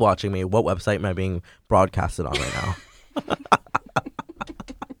pressure? Who is watching me? What website am I being broadcasted on right now?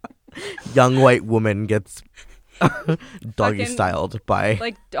 Young white woman gets doggy Fucking, styled by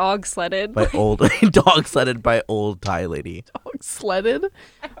like dog sledded? old dog sledded by old Thai lady. Dog sledded.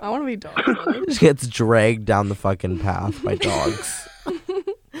 I want to be dog sledded. She gets dragged down the fucking path by dogs,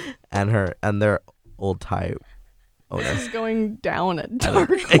 and their old Thai owners. This is going down a dark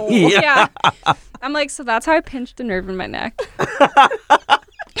hole. Yeah. I'm like, so that's how I pinched the nerve in my neck.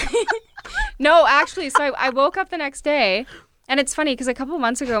 No, actually, so I woke up the next day, and it's funny because a couple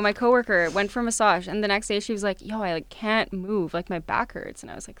months ago, my coworker went for a massage, and the next day she was like, "Yo, I can't move, like my back hurts,"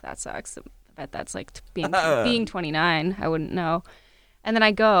 and I was like, "That sucks." I bet that's like being 29. I wouldn't know. And then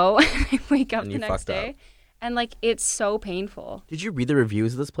I go, and I wake up And the you next fucked day, up. and like it's so painful. Did you read the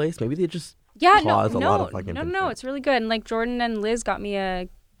reviews of this place? Maybe they just Yeah, cause a lot no, of fucking no, concern. it's really good. And like Jordan and Liz got me a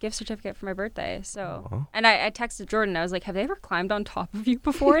gift certificate for my birthday. So, Aw. and I texted Jordan. I was like, "Have they ever climbed on top of you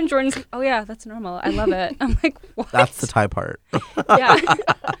before?" And Jordan's like, "Oh yeah, that's normal. I love it." I'm like, "What?" That's the Thai part. Yeah.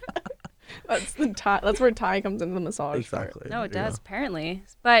 That's the Thai. That's where Thai comes into the massage. part. Exactly. No, it Yeah. does apparently.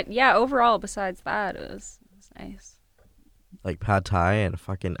 But yeah, overall, besides that, it was nice. Like pad Thai and a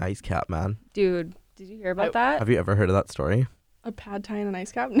fucking ice cap, man. Dude, did you hear about I- that? Have you ever heard of that story? A pad thie and an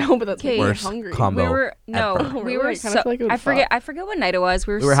ice cap? No, but that's Okay. making me Worst hungry. combo. we were no, ever. Oh, we really? were I kinda so feel like it would I forget what night it was.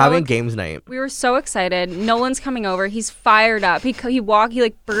 We were, We were so having games night. we were so excited. Nolan's coming over. He's fired up. He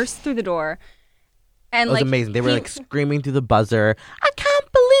like burst through the door, and It was like amazing. They were he- like screaming through the buzzer. I can't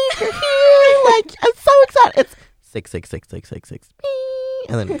believe you're here! Like I'm so excited. It's 6666666,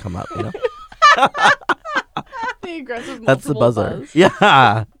 and then come up. You know, The aggressive that's the multiple buzzer. buzz.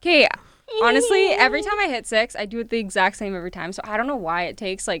 Yeah. Okay, honestly, every time I hit 6, I do it the exact same every time. So I don't know why it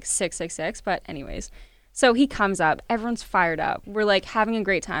takes like 666, but anyways. So he comes up, everyone's fired up. We're like having a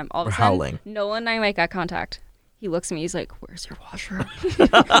great time. All of We're a sudden, howling. Nolan and I make eye contact. He looks at me, he's like, "Where's your washroom?"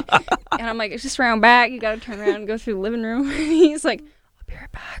 And I'm like, "It's just round back. You gotta turn around and go through the living room." And he's like, "I'll be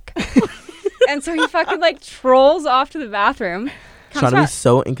right back." And so he fucking like trolls off to the bathroom. Trying to be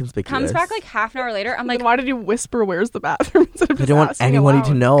so inconspicuous. Comes back like half an hour later. I'm like, Then why did you whisper, "Where's the bathroom"? Instead of I just don't want asking anybody aloud?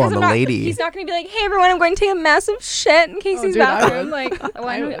 to know. I'm a lady. He's not going to be like, "Hey everyone, I'm going to take a massive shit in Casey's dude, I bathroom." would. Like, well,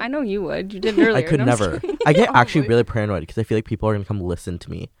 I would. I know you would. You did it earlier. I could No, I'm just never. kidding. I get actually Probably. really paranoid because I feel like people are gonna come listen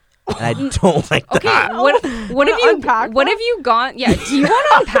to me, and I don't like Okay, that. what have Wanna you unpack what that? have you gone? Yeah, do you want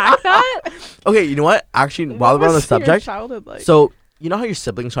to unpack that? Okay, you know what? Actually, while What we're on the was your subject, childhood like? so you know how your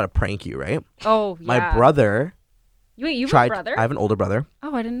siblings try to prank you, right? Oh, yeah. My brother Wait, you have tried. a brother? I have an older brother,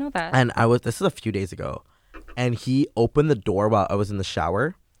 Oh, I didn't know that. and this is a few days ago, and he opened the door while I was in the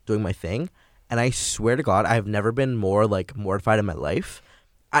shower doing my thing, and I swear to God, I have never been more like mortified in my life.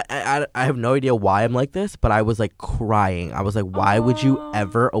 I have no idea why I'm like this, but I was like crying. I was like, why would you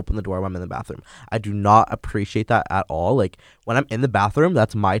ever open the door when I'm in the bathroom? I do not appreciate that at all. Like when I'm in the bathroom,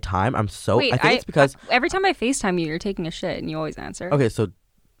 that's my time. Wait, I think it's because every time I FaceTime you, you're taking a shit, and you always answer. okay, so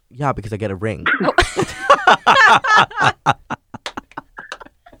yeah, because I get a ring.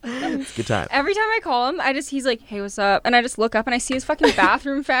 It's a good time. Every time I call him, he's like, "Hey, what's up?" And I just look up and I see his fucking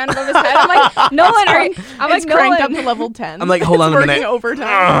bathroom fan above his head. I'm like, "Nolan, are you?" I'm it's like, cranked up "Nolan." to level 10. I'm like, hold It's on a working minute.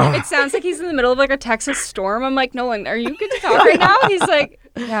 overtime. It sounds like he's in the middle of like a Texas storm. I'm like, "Nolan, are you good to talk right now?" He's like,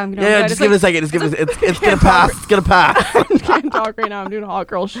 "Yeah, I'm gonna." Yeah, go." just give it a second. Just give it. It's gonna pass. It's gonna pass. Can't talk right now. I'm doing hot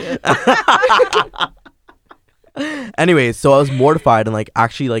girl shit. Anyways, so I was mortified and like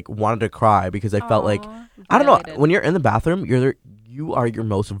actually like wanted to cry because I felt like I don't know, violated. when you're in the bathroom, you are your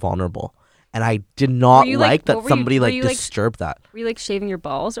most vulnerable, and I did not Were you, like like- that what were you- somebody were like you, like- disturbed that. Were you like shaving your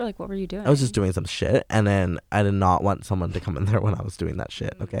balls or like what were you doing? I was just doing some shit, and then I did not want someone to come in there when I was doing that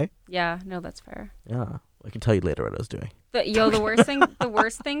shit. Okay, Yeah, no, that's fair. yeah, I can tell you later what I was doing. The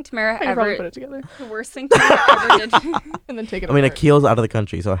worst thing Tamara I can probably put ever, it together the worst thing Tamara ever did. and then take it I mean, apart. Akil's out of the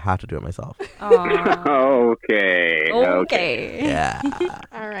country, so I have to do it myself. Aw. Okay. Okay. Yeah,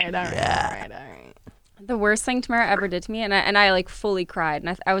 All right. Yeah. The worst thing Tamara ever did to me, and I like fully cried,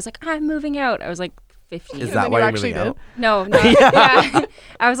 and I was like, "I'm moving out." I was like 15. is And that then why you you're actually moving did? out? No, no. Yeah.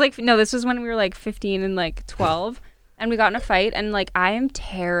 I was like, no, this was when we were like 15 and like 12, and we got in a fight, and like I am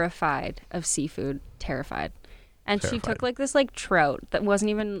terrified of seafood, terrified. And she Terrified. took like this like trout that wasn't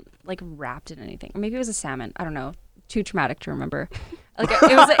even like wrapped in anything, or maybe it was a salmon. I don't know. Too traumatic to remember. Like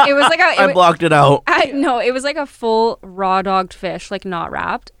it was like a I blocked it out. no, it was like a full raw dogged fish, like not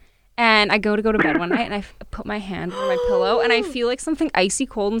wrapped. And I go to bed one night and I put my hand on my pillow and I feel like something icy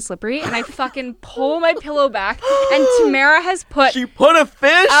cold and slippery and I fucking pull my pillow back and Tamara has put She put a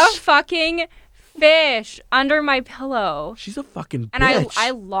fish. a fucking fish under my pillow. She's a fucking bitch. And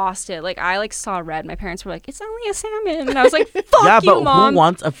I lost it. Like I saw red. My parents were like, "It's only a salmon." And I was like, "Fuck yeah, you, but Mom." who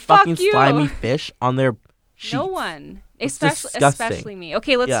wants a Fuck fucking you. slimy fish on their sheets? No one. It's Especially disgusting. me.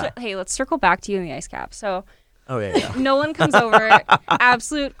 Okay, Yeah. let's circle back to you in the ice cap. So Oh yeah. Nolan comes over,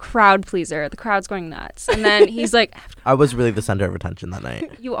 absolute crowd pleaser. The crowd's going nuts. And then he's like, I was really the center of attention that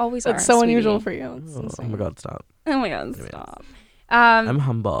night. "You always are." That's so sweetie." unusual for you. It's Oh insane. my god, stop. Oh my god, Anyways. stop. I'm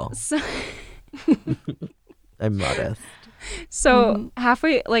humble. So, I'm modest. so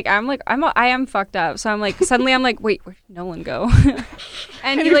halfway, I am fucked up. So I'm like, suddenly I'm like, wait, where did Nolan go? And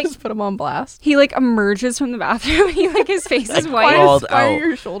And he you like, just put him on blast. he like emerges from the bathroom. He like his face is Like, white. crawled Why are out.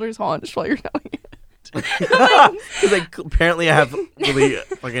 your shoulders hunched while you're telling it? Because like apparently I have really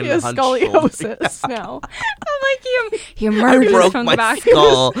fucking He has hunched shoulders. scoliosis now. I'm like, he I emerges broke from my the back.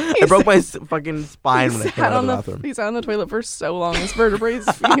 skull. I broke my fucking spine when I He came sat out of on the the bathroom. he sat on the toilet for so long. His vertebrae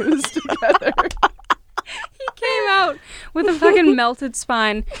fused together. He came out with a fucking melted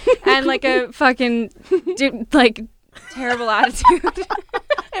spine and like a fucking terrible attitude.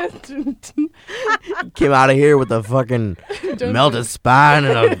 Came out of here with a fucking melted spine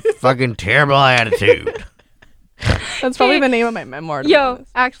and a fucking terrible attitude. That's probably the name of my memoir. to be Yo,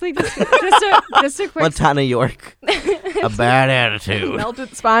 honest. actually, just a quick. Montana, York. A bad attitude.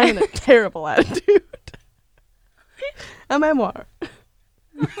 Melted spine and a terrible attitude. A memoir.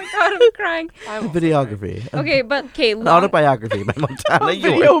 Oh my god, I'm crying. Videography. Okay, but okay. An autobiography by Montana,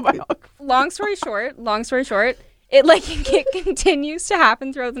 York. Video biography. Long story short, it continues to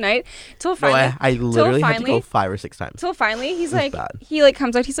happen throughout the night till No, finally. I literally had to finally- go 5 or 6 times. Till finally, he's It was like, bad. he like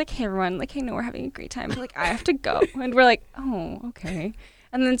comes out. He's like, "Hey everyone, like, I know we're having a great time. But, like, I have to go." And we're like, "Oh, okay."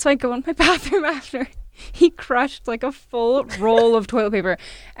 And then so I go in my bathroom after. He crushed like a full roll of toilet paper,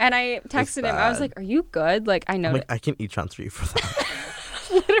 and I texted him. I was bad. like, "Are you good?" Like, I know I'm like, I can e-transfer you for that.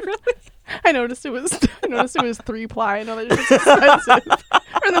 literally. I noticed it was 3-ply. I know that it's expensive.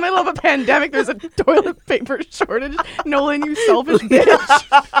 We're in the middle of a pandemic. There's a toilet paper shortage. Nolan, you selfish bitch.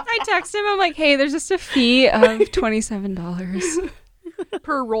 I text him. I'm like, "Hey, there's just a fee of $27."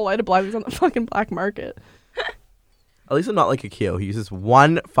 Per roll, I had to buy these on the fucking black market. At least I'm not like Akio. He uses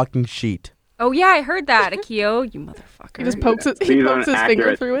one fucking sheet. Oh yeah, I heard that, Akio, you motherfucker. He just pokes his, he These pokes his aren't finger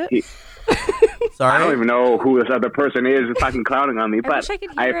accurate. through it. Sorry? I don't even know who this other person is fucking clowning on me, I but wish I could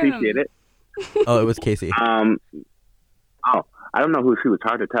I hear appreciate him. it. Oh, it was Casey. I don't know who's who. It's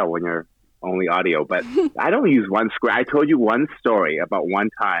hard to tell when you're only audio, but I don't use one square. I told you one story about one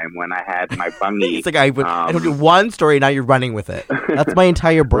time when I had my bungy. It's like I told you one story, now you're running with it. That's my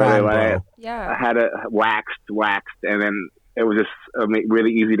entire brand, Right, bro. I Yeah. had it waxed, and then it was just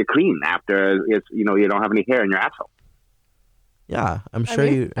really easy to clean after it's you don't have any hair in your asshole. Yeah, I'm I sure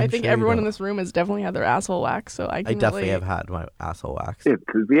mean, you. I I'm think sure you everyone in don't. this room has definitely had their asshole waxed, so I can I definitely relate. have had my asshole waxed.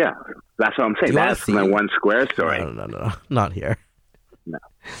 Yeah, that's what I'm saying. Do you wanna That's my see? one square story. No, not here.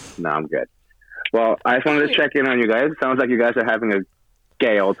 No, I'm good. Well, I just wanted to check in on you guys. Sounds like you guys are having a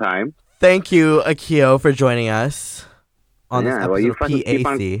gay old time. Thank you, Akio, for joining us on this Yeah, episode well, you of fucking keep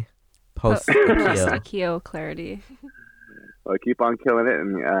on- PAC. Post Post Akio. Akio clarity. Well, keep on killing it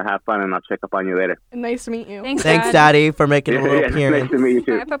and have fun, and I'll check up on you later. Nice to meet you. Thanks, Thanks, Dad. Daddy, for making a little nice appearance. to meet you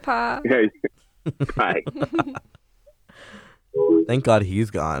too. Bye, Papa. Bye. Thank God he's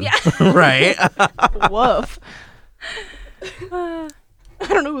gone. Yeah. Right? Woof. Uh, I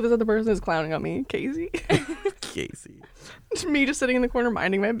don't know who this other person is clowning on me. Casey. Casey. Me just sitting in the corner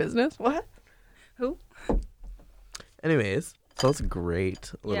minding my business. What? who? Anyways, so that's a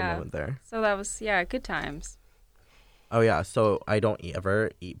great little Yeah. moment there. So that was good times. Oh yeah, so I don't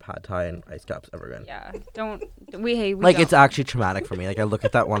ever eat pad thai and ice caps ever again. Yeah. We Like don't. it's actually traumatic for me. Like I look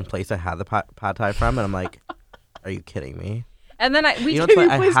at that one place I had the pad thai from, and I'm like, "Are you kidding me?" And then we You know Can what's you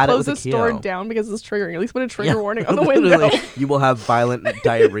funny? I please had it close with the store Akio. down because it's triggering? At least put a trigger Yeah. warning on the window. Literally, you will have violent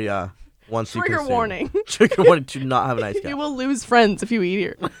diarrhea once you Trigger consume. warning. Trigger warning to not have an ice You cap. will lose friends if you eat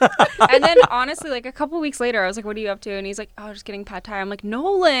here. and then honestly, like a couple weeks later, I was like, "What are you up to?" And he's like, "Oh, just getting pad thai." I'm like,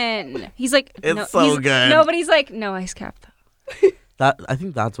 "Nolan." He's like, It's no, so he's- good. No, but he's like, "No ice cap though." I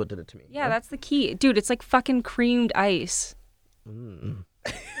think that's what did it to me. Yeah, that's the key, dude. It's like fucking creamed ice. I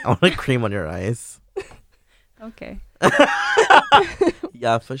want to cream on your ice. Okay.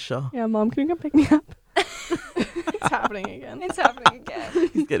 Yeah, for sure. Yeah, Mom, can you come pick me up? It's happening again. It's happening again.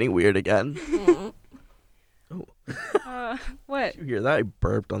 He's getting weird again. What? Did you hear that? I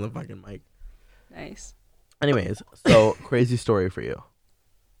burped on the fucking mic. Nice. Anyways, so crazy story for you,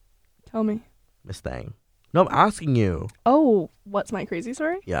 Tell me. Miss Thang. No, I'm asking you. Oh, what's my crazy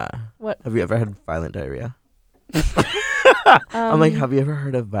story? Yeah. What? Have you ever had violent diarrhea? I'm like, have you ever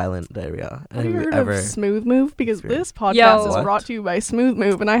heard of violent diarrhea? Have you heard of Smooth Move? Because experienced- this podcast Yo. is What? brought to you by Smooth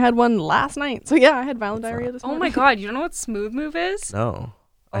Move, and I had one last night. So yeah, I had violent What's diarrhea that? this Oh morning. my god, you don't know what Smooth Move is? No.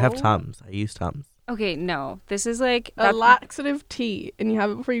 I have Oh. Tums. I use Tums. Okay, no. This is like A laxative tea, and you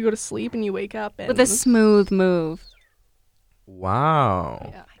have it before you go to sleep, and you wake up and with a smooth move. Wow.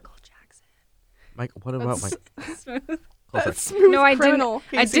 Yeah. Michael Jackson. Mike, what about That's- Mike? Smooth. Closer. That's smooth No, I didn't- criminal.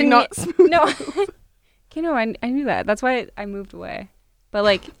 I Casey, didn't- not smooth. No. Okay, no, I knew that. That's why I moved away. But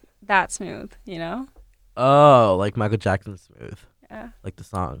like that smooth, you know? Oh, like Michael Jackson Smooth. Yeah. Like the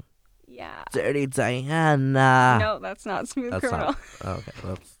song. Yeah. Dirty Diana. No, that's not Smooth That's Criminal. not. Oh, okay.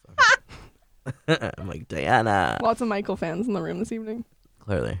 That's. I'm like, Diana. Lots of Michael fans in the room this evening.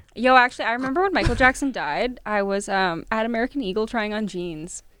 Clearly. Yo, actually, I remember when Michael Jackson died, I was at American Eagle trying on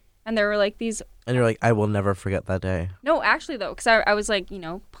jeans. And there were like these. And you're like, I will never forget that day. No, actually, though, because I was like, you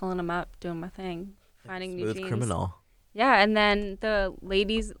know, pulling them up, doing my thing, finding new Smooth jeans. criminal. Yeah, and then the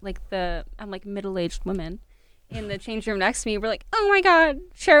ladies, like I'm like middle-aged women in the change room next to me were like, "Oh my God,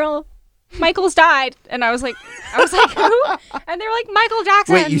 Cheryl, Michael's died," and I was like, "Who?" And they were like, "Michael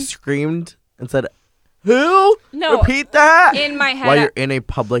Jackson." Wait, you screamed and said, who? No. Repeat that? In my head, While you're in a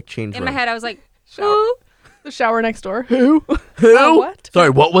public change in room. my head, I was like, Shower. "Who? The shower next door. Who? Who? What? Sorry,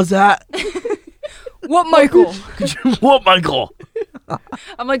 what was that? What Michael? What, Michael?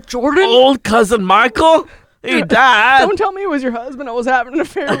 I'm like Jordan." Old cousin Michael? He died. Don't tell me it was your husband I was having an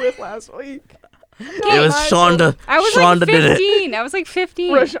affair with last week. It was Shonda. I was Shonda like did it. 15. I was like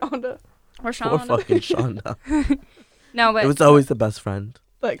 15. Rashonda. Or Poor Shonda. fucking Shonda. No, but It was always the best friend.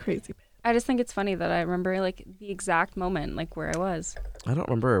 That crazy. I just think it's funny that I remember like the exact moment, like where I was. I don't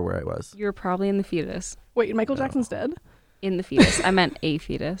remember where I was. You were probably in the fetus. Wait, Michael Jackson's dead? In the fetus. I meant a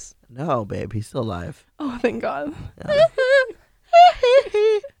fetus. No, babe, he's still alive. Oh, thank God. Yeah.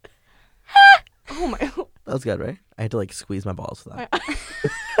 Oh my. That was good, right? I had to like squeeze my balls for that.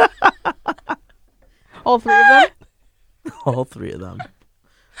 All three of them? All three of them.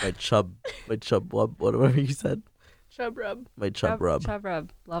 My chub wub, whatever you said. Chub rub. My chub rub. Chub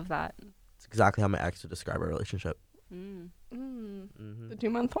rub. Love that. It's exactly how my ex would describe our relationship. Mm. Mm-hmm. The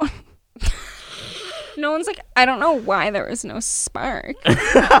 2-month one. No one's like, I don't know why there was no spark.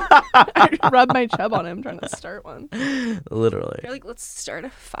 I rubbed my chub on him trying to start one. Literally. You're like, let's start a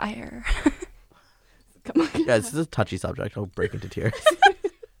fire. Come on. Guys, this is a touchy subject. I'll break into tears.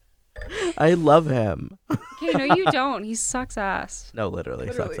 I love him. Okay, no, you don't. He sucks ass. No, literally.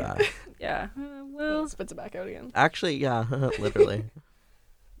 Sucks Literally. ass. Yeah. Well, Spits it back out again. Actually, yeah, literally.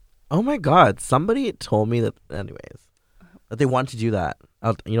 Oh my God! Somebody told me that. Anyways, that they want to do that.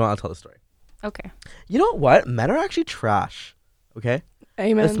 I'll tell the story. okay. You know what? Men are actually trash. Okay,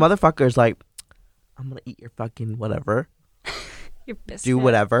 Amen. this motherfucker's like, I'm gonna eat your fucking whatever, Your biscuit. do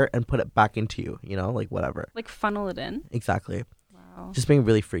whatever, and put it back into you. You know, like whatever. Like funnel it in. Exactly. Wow. Just being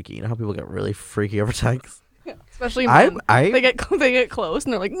really freaky. You know how people get really freaky over text. Yeah, especially men. I They get close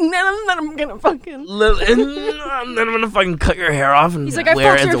and they're like, no, I'm gonna fucking. then I'm gonna fucking cut your hair off and He's like, I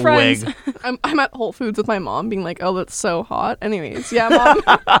wear fucked it as your a friends. wig. I'm at Whole Foods with my mom, being like, oh, that's so hot. Anyways, yeah, Mom.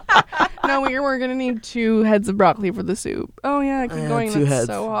 No, we're gonna need 2 heads of broccoli for the soup. Oh yeah, keep going. 2 That's heads.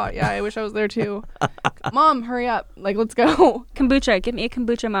 so hot. Yeah, I wish I was there too. Mom, hurry up! Like, let's go. Kombucha. Give me a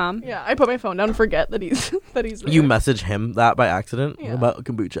kombucha, Mom. Yeah, I put my phone down and forget that he's there. You message him that by accident Yeah. about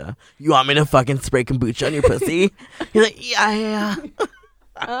kombucha. You want me to fucking spray kombucha on your pussy? He's like, yeah.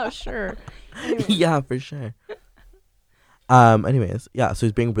 Oh, sure. Anyway. Yeah, for sure. Anyways, yeah, so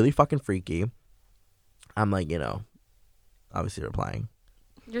he's being really fucking freaky. I'm like, obviously replying.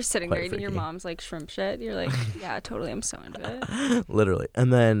 You're sitting Quite there eating your freaky. mom's like shrimp shit. You're like, yeah, totally. I'm so into it. Literally.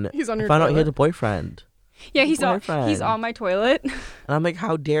 And then He's on I your found out he toilet. had a boyfriend. Yeah, he's Boyfriend. on my toilet. And I'm like,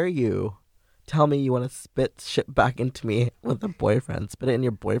 how dare you tell me you want to spit shit back into me with a boyfriend? Spit it in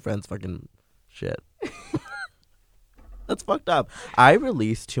your boyfriend's fucking shit. That's fucked up. I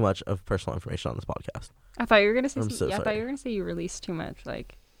release too much of personal information on this podcast. I thought you were gonna say. I'm so I thought sorry. you were gonna say you released too much.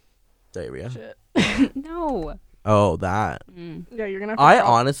 Like, Diarrhea. Shit. no. Oh, that. Mm. Yeah, you're gonna. Have to I stop.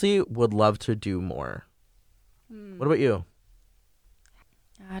 honestly would love to do more. Mm. What about you?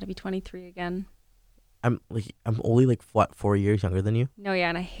 I had to be 23 again. I'm only like what 4 years younger than you. No, yeah,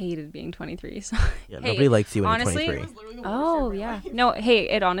 and I hated being 23. So. Yeah, Hey, nobody likes you when honestly, you're It 23. was literally the worst Oh year yeah. of my life. No, hey,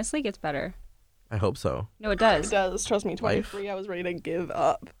 it honestly gets better. I hope so. No, it It does. does. Trust me. Life? 23. I was ready to give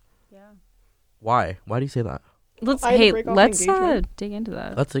up. Yeah. Why? Why do you say that? Let's I had to break off let's engagement. dig into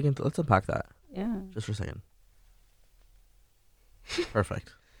that. Let's unpack that Yeah. just for a second.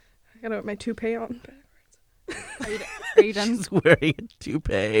 Perfect. I gotta put my toupee on. Are you done? She's wearing a Are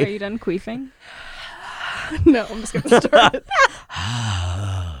toupee. you done queefing? No, I'm just gonna start it.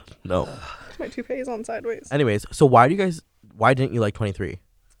 No. My toupee is on sideways. Anyways, so why didn't you like 23?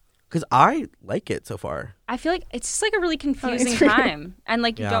 Because I like it so far. I feel like it's just like a really confusing 23. time, and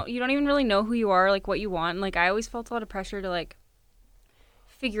like Yeah. you don't even really know who you are, like what you want. And, like I always felt a lot of pressure to like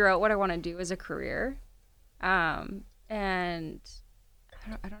figure out what I want to do as a career, and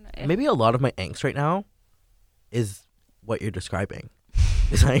I don't know. Maybe a lot of my angst right now is what you're describing.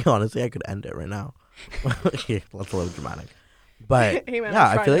 It's like, honestly, I could end it right now. Okay, that's a little dramatic. But Hey, man, yeah,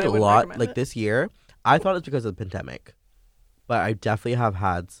 I'm I feel trying, like but I a wouldn't lot, recommend like it. this year, I thought it's because of the pandemic. But I definitely have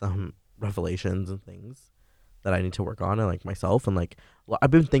had some revelations and things that I need to work on, and like myself, and like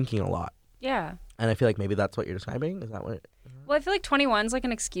I've been thinking a lot. Yeah. And I feel like maybe that's what you're describing. Is that what? Well, I feel like 21's like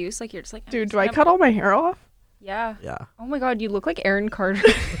an excuse. Like you're just like, I'm Dude, just do I gonna- cut all my hair off? Yeah. Yeah. Oh my God, you look like Aaron Carter.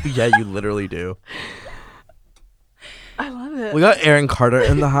 Yeah, you literally do. I love it. We got Aaron Carter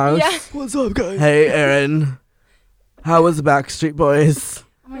in the house. Yeah. What's up, guys? Hey, Aaron. How was the Backstreet Boys?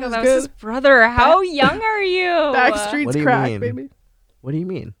 Oh my God, That that was was his good. brother. How young are you? Backstreet's What do you crack, mean? baby. What do you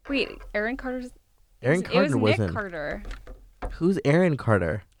mean? Wait, Aaron Carter's. Aaron it was Carter Nick wasn't. Carter. Who's Aaron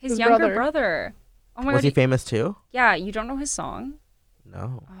Carter? His His younger brother. brother. Oh my Was God. he famous too? Yeah, you don't know his song?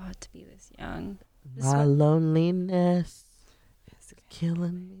 No. Oh, to be this young. This My one- loneliness is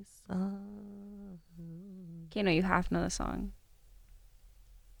killing me so. Okay, no, you have to know the song.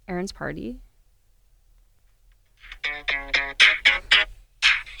 Aaron's Party.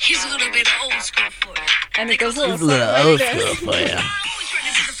 He's a little bit old school for you. And it goes a It's a little little something old like school this. for you. Always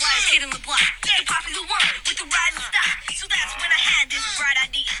ready to the flyest kid on the block. The popular one with the rising star. So that's when I had this bright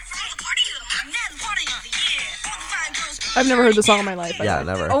idea. Party of the party of the year. All the fine girls. I've never heard this song in my life. by the Yeah, way.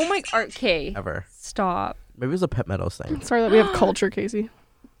 never. Oh my, okay. Ever. Stop. Maybe it was a Pet Meadows thing. Sorry that we have culture, Casey.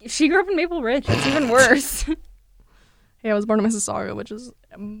 She grew up in Maple Ridge. It's even worse. Hey, I was born in Mississauga, which is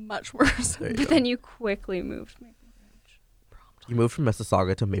much worse. There you But go. then you quickly moved. You moved from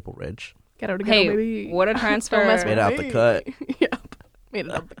Mississauga to Maple Ridge. Get out again, Hey, baby. what a Don't transfer. mess Made with out the me. cut. Yep. Made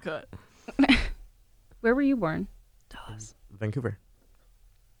it out the cut. Where were you born? Vancouver.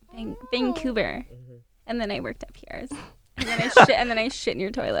 Vancouver. And then I worked at Pierre's. And then I shit in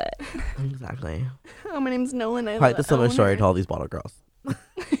your toilet. Exactly. Oh, my name's Nolan. I Quite the similar story to all these bottle girls.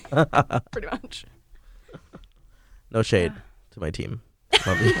 Pretty much. No shade to my team.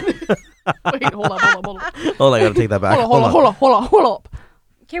 Love you. Wait, hold up. Oh, I gotta take that back. Hold up.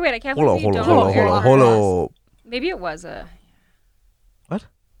 Okay, wait, I can't Hold believe on, you hold on, don't hold know on, Aaron hold on, Carter's. hold on. Maybe it was a... What?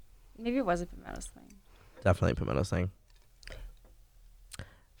 Maybe it was a Pimentos thing. Definitely Pimento's thing.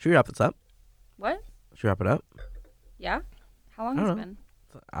 Should we wrap this up? What? Should we wrap it up? Yeah? How long I has it don't know. been?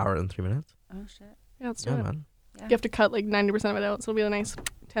 It's an hour and 3 minutes. Oh, shit. Yeah, let's do Yeah, it. man. Yeah. You have to cut like 90% of it out, so it'll be a nice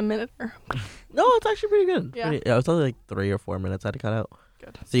 10-minute. No, it's actually pretty good. Yeah. It was only like 3 or 4 minutes I had to cut out.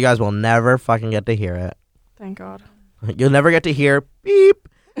 Good. So you guys will never fucking get to hear it. Thank God. You'll never get to hear beep.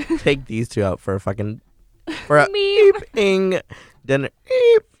 Take these two out for a fucking for a Beep. beeping dinner.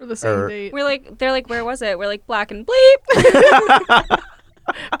 Beep. For the same Er. date. They're like, where was it? We're like, black and bleep.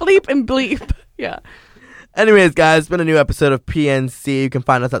 Bleep and bleep. Yeah. Anyways, guys, it's been a new episode of PNC. You can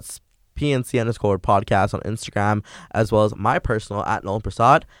find us at PNC_podcast on Instagram, as well as my personal at Nolan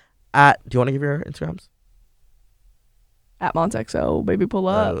Prasad. Do you want to give your Instagrams? At Montexo, baby, pull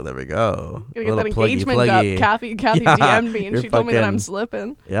up. Oh, there we go. Gotta get that Little pluggy, engagement pluggy. up. Kathy Yeah, DM'd me and you're she told me that I'm fucking-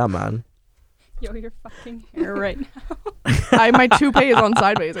 slipping. Yeah, man. Yo, your fucking hair right now. My toupee is on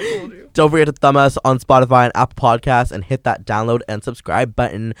sideways, I told you. Don't forget to thumb us on Spotify and Apple Podcasts and hit that download and subscribe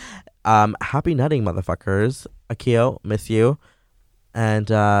button. Happy nutting, motherfuckers. Akio, miss you. And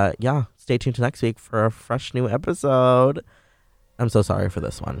yeah, stay tuned to next week for a fresh new episode. I'm so sorry for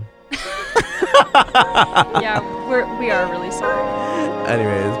this one. Yeah, we are really sorry.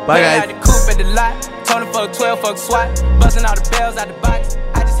 Anyways, bye guys. Out the coupe at the lot. Told him fuck 12, fuck SWAT. Busting all the bells out the box.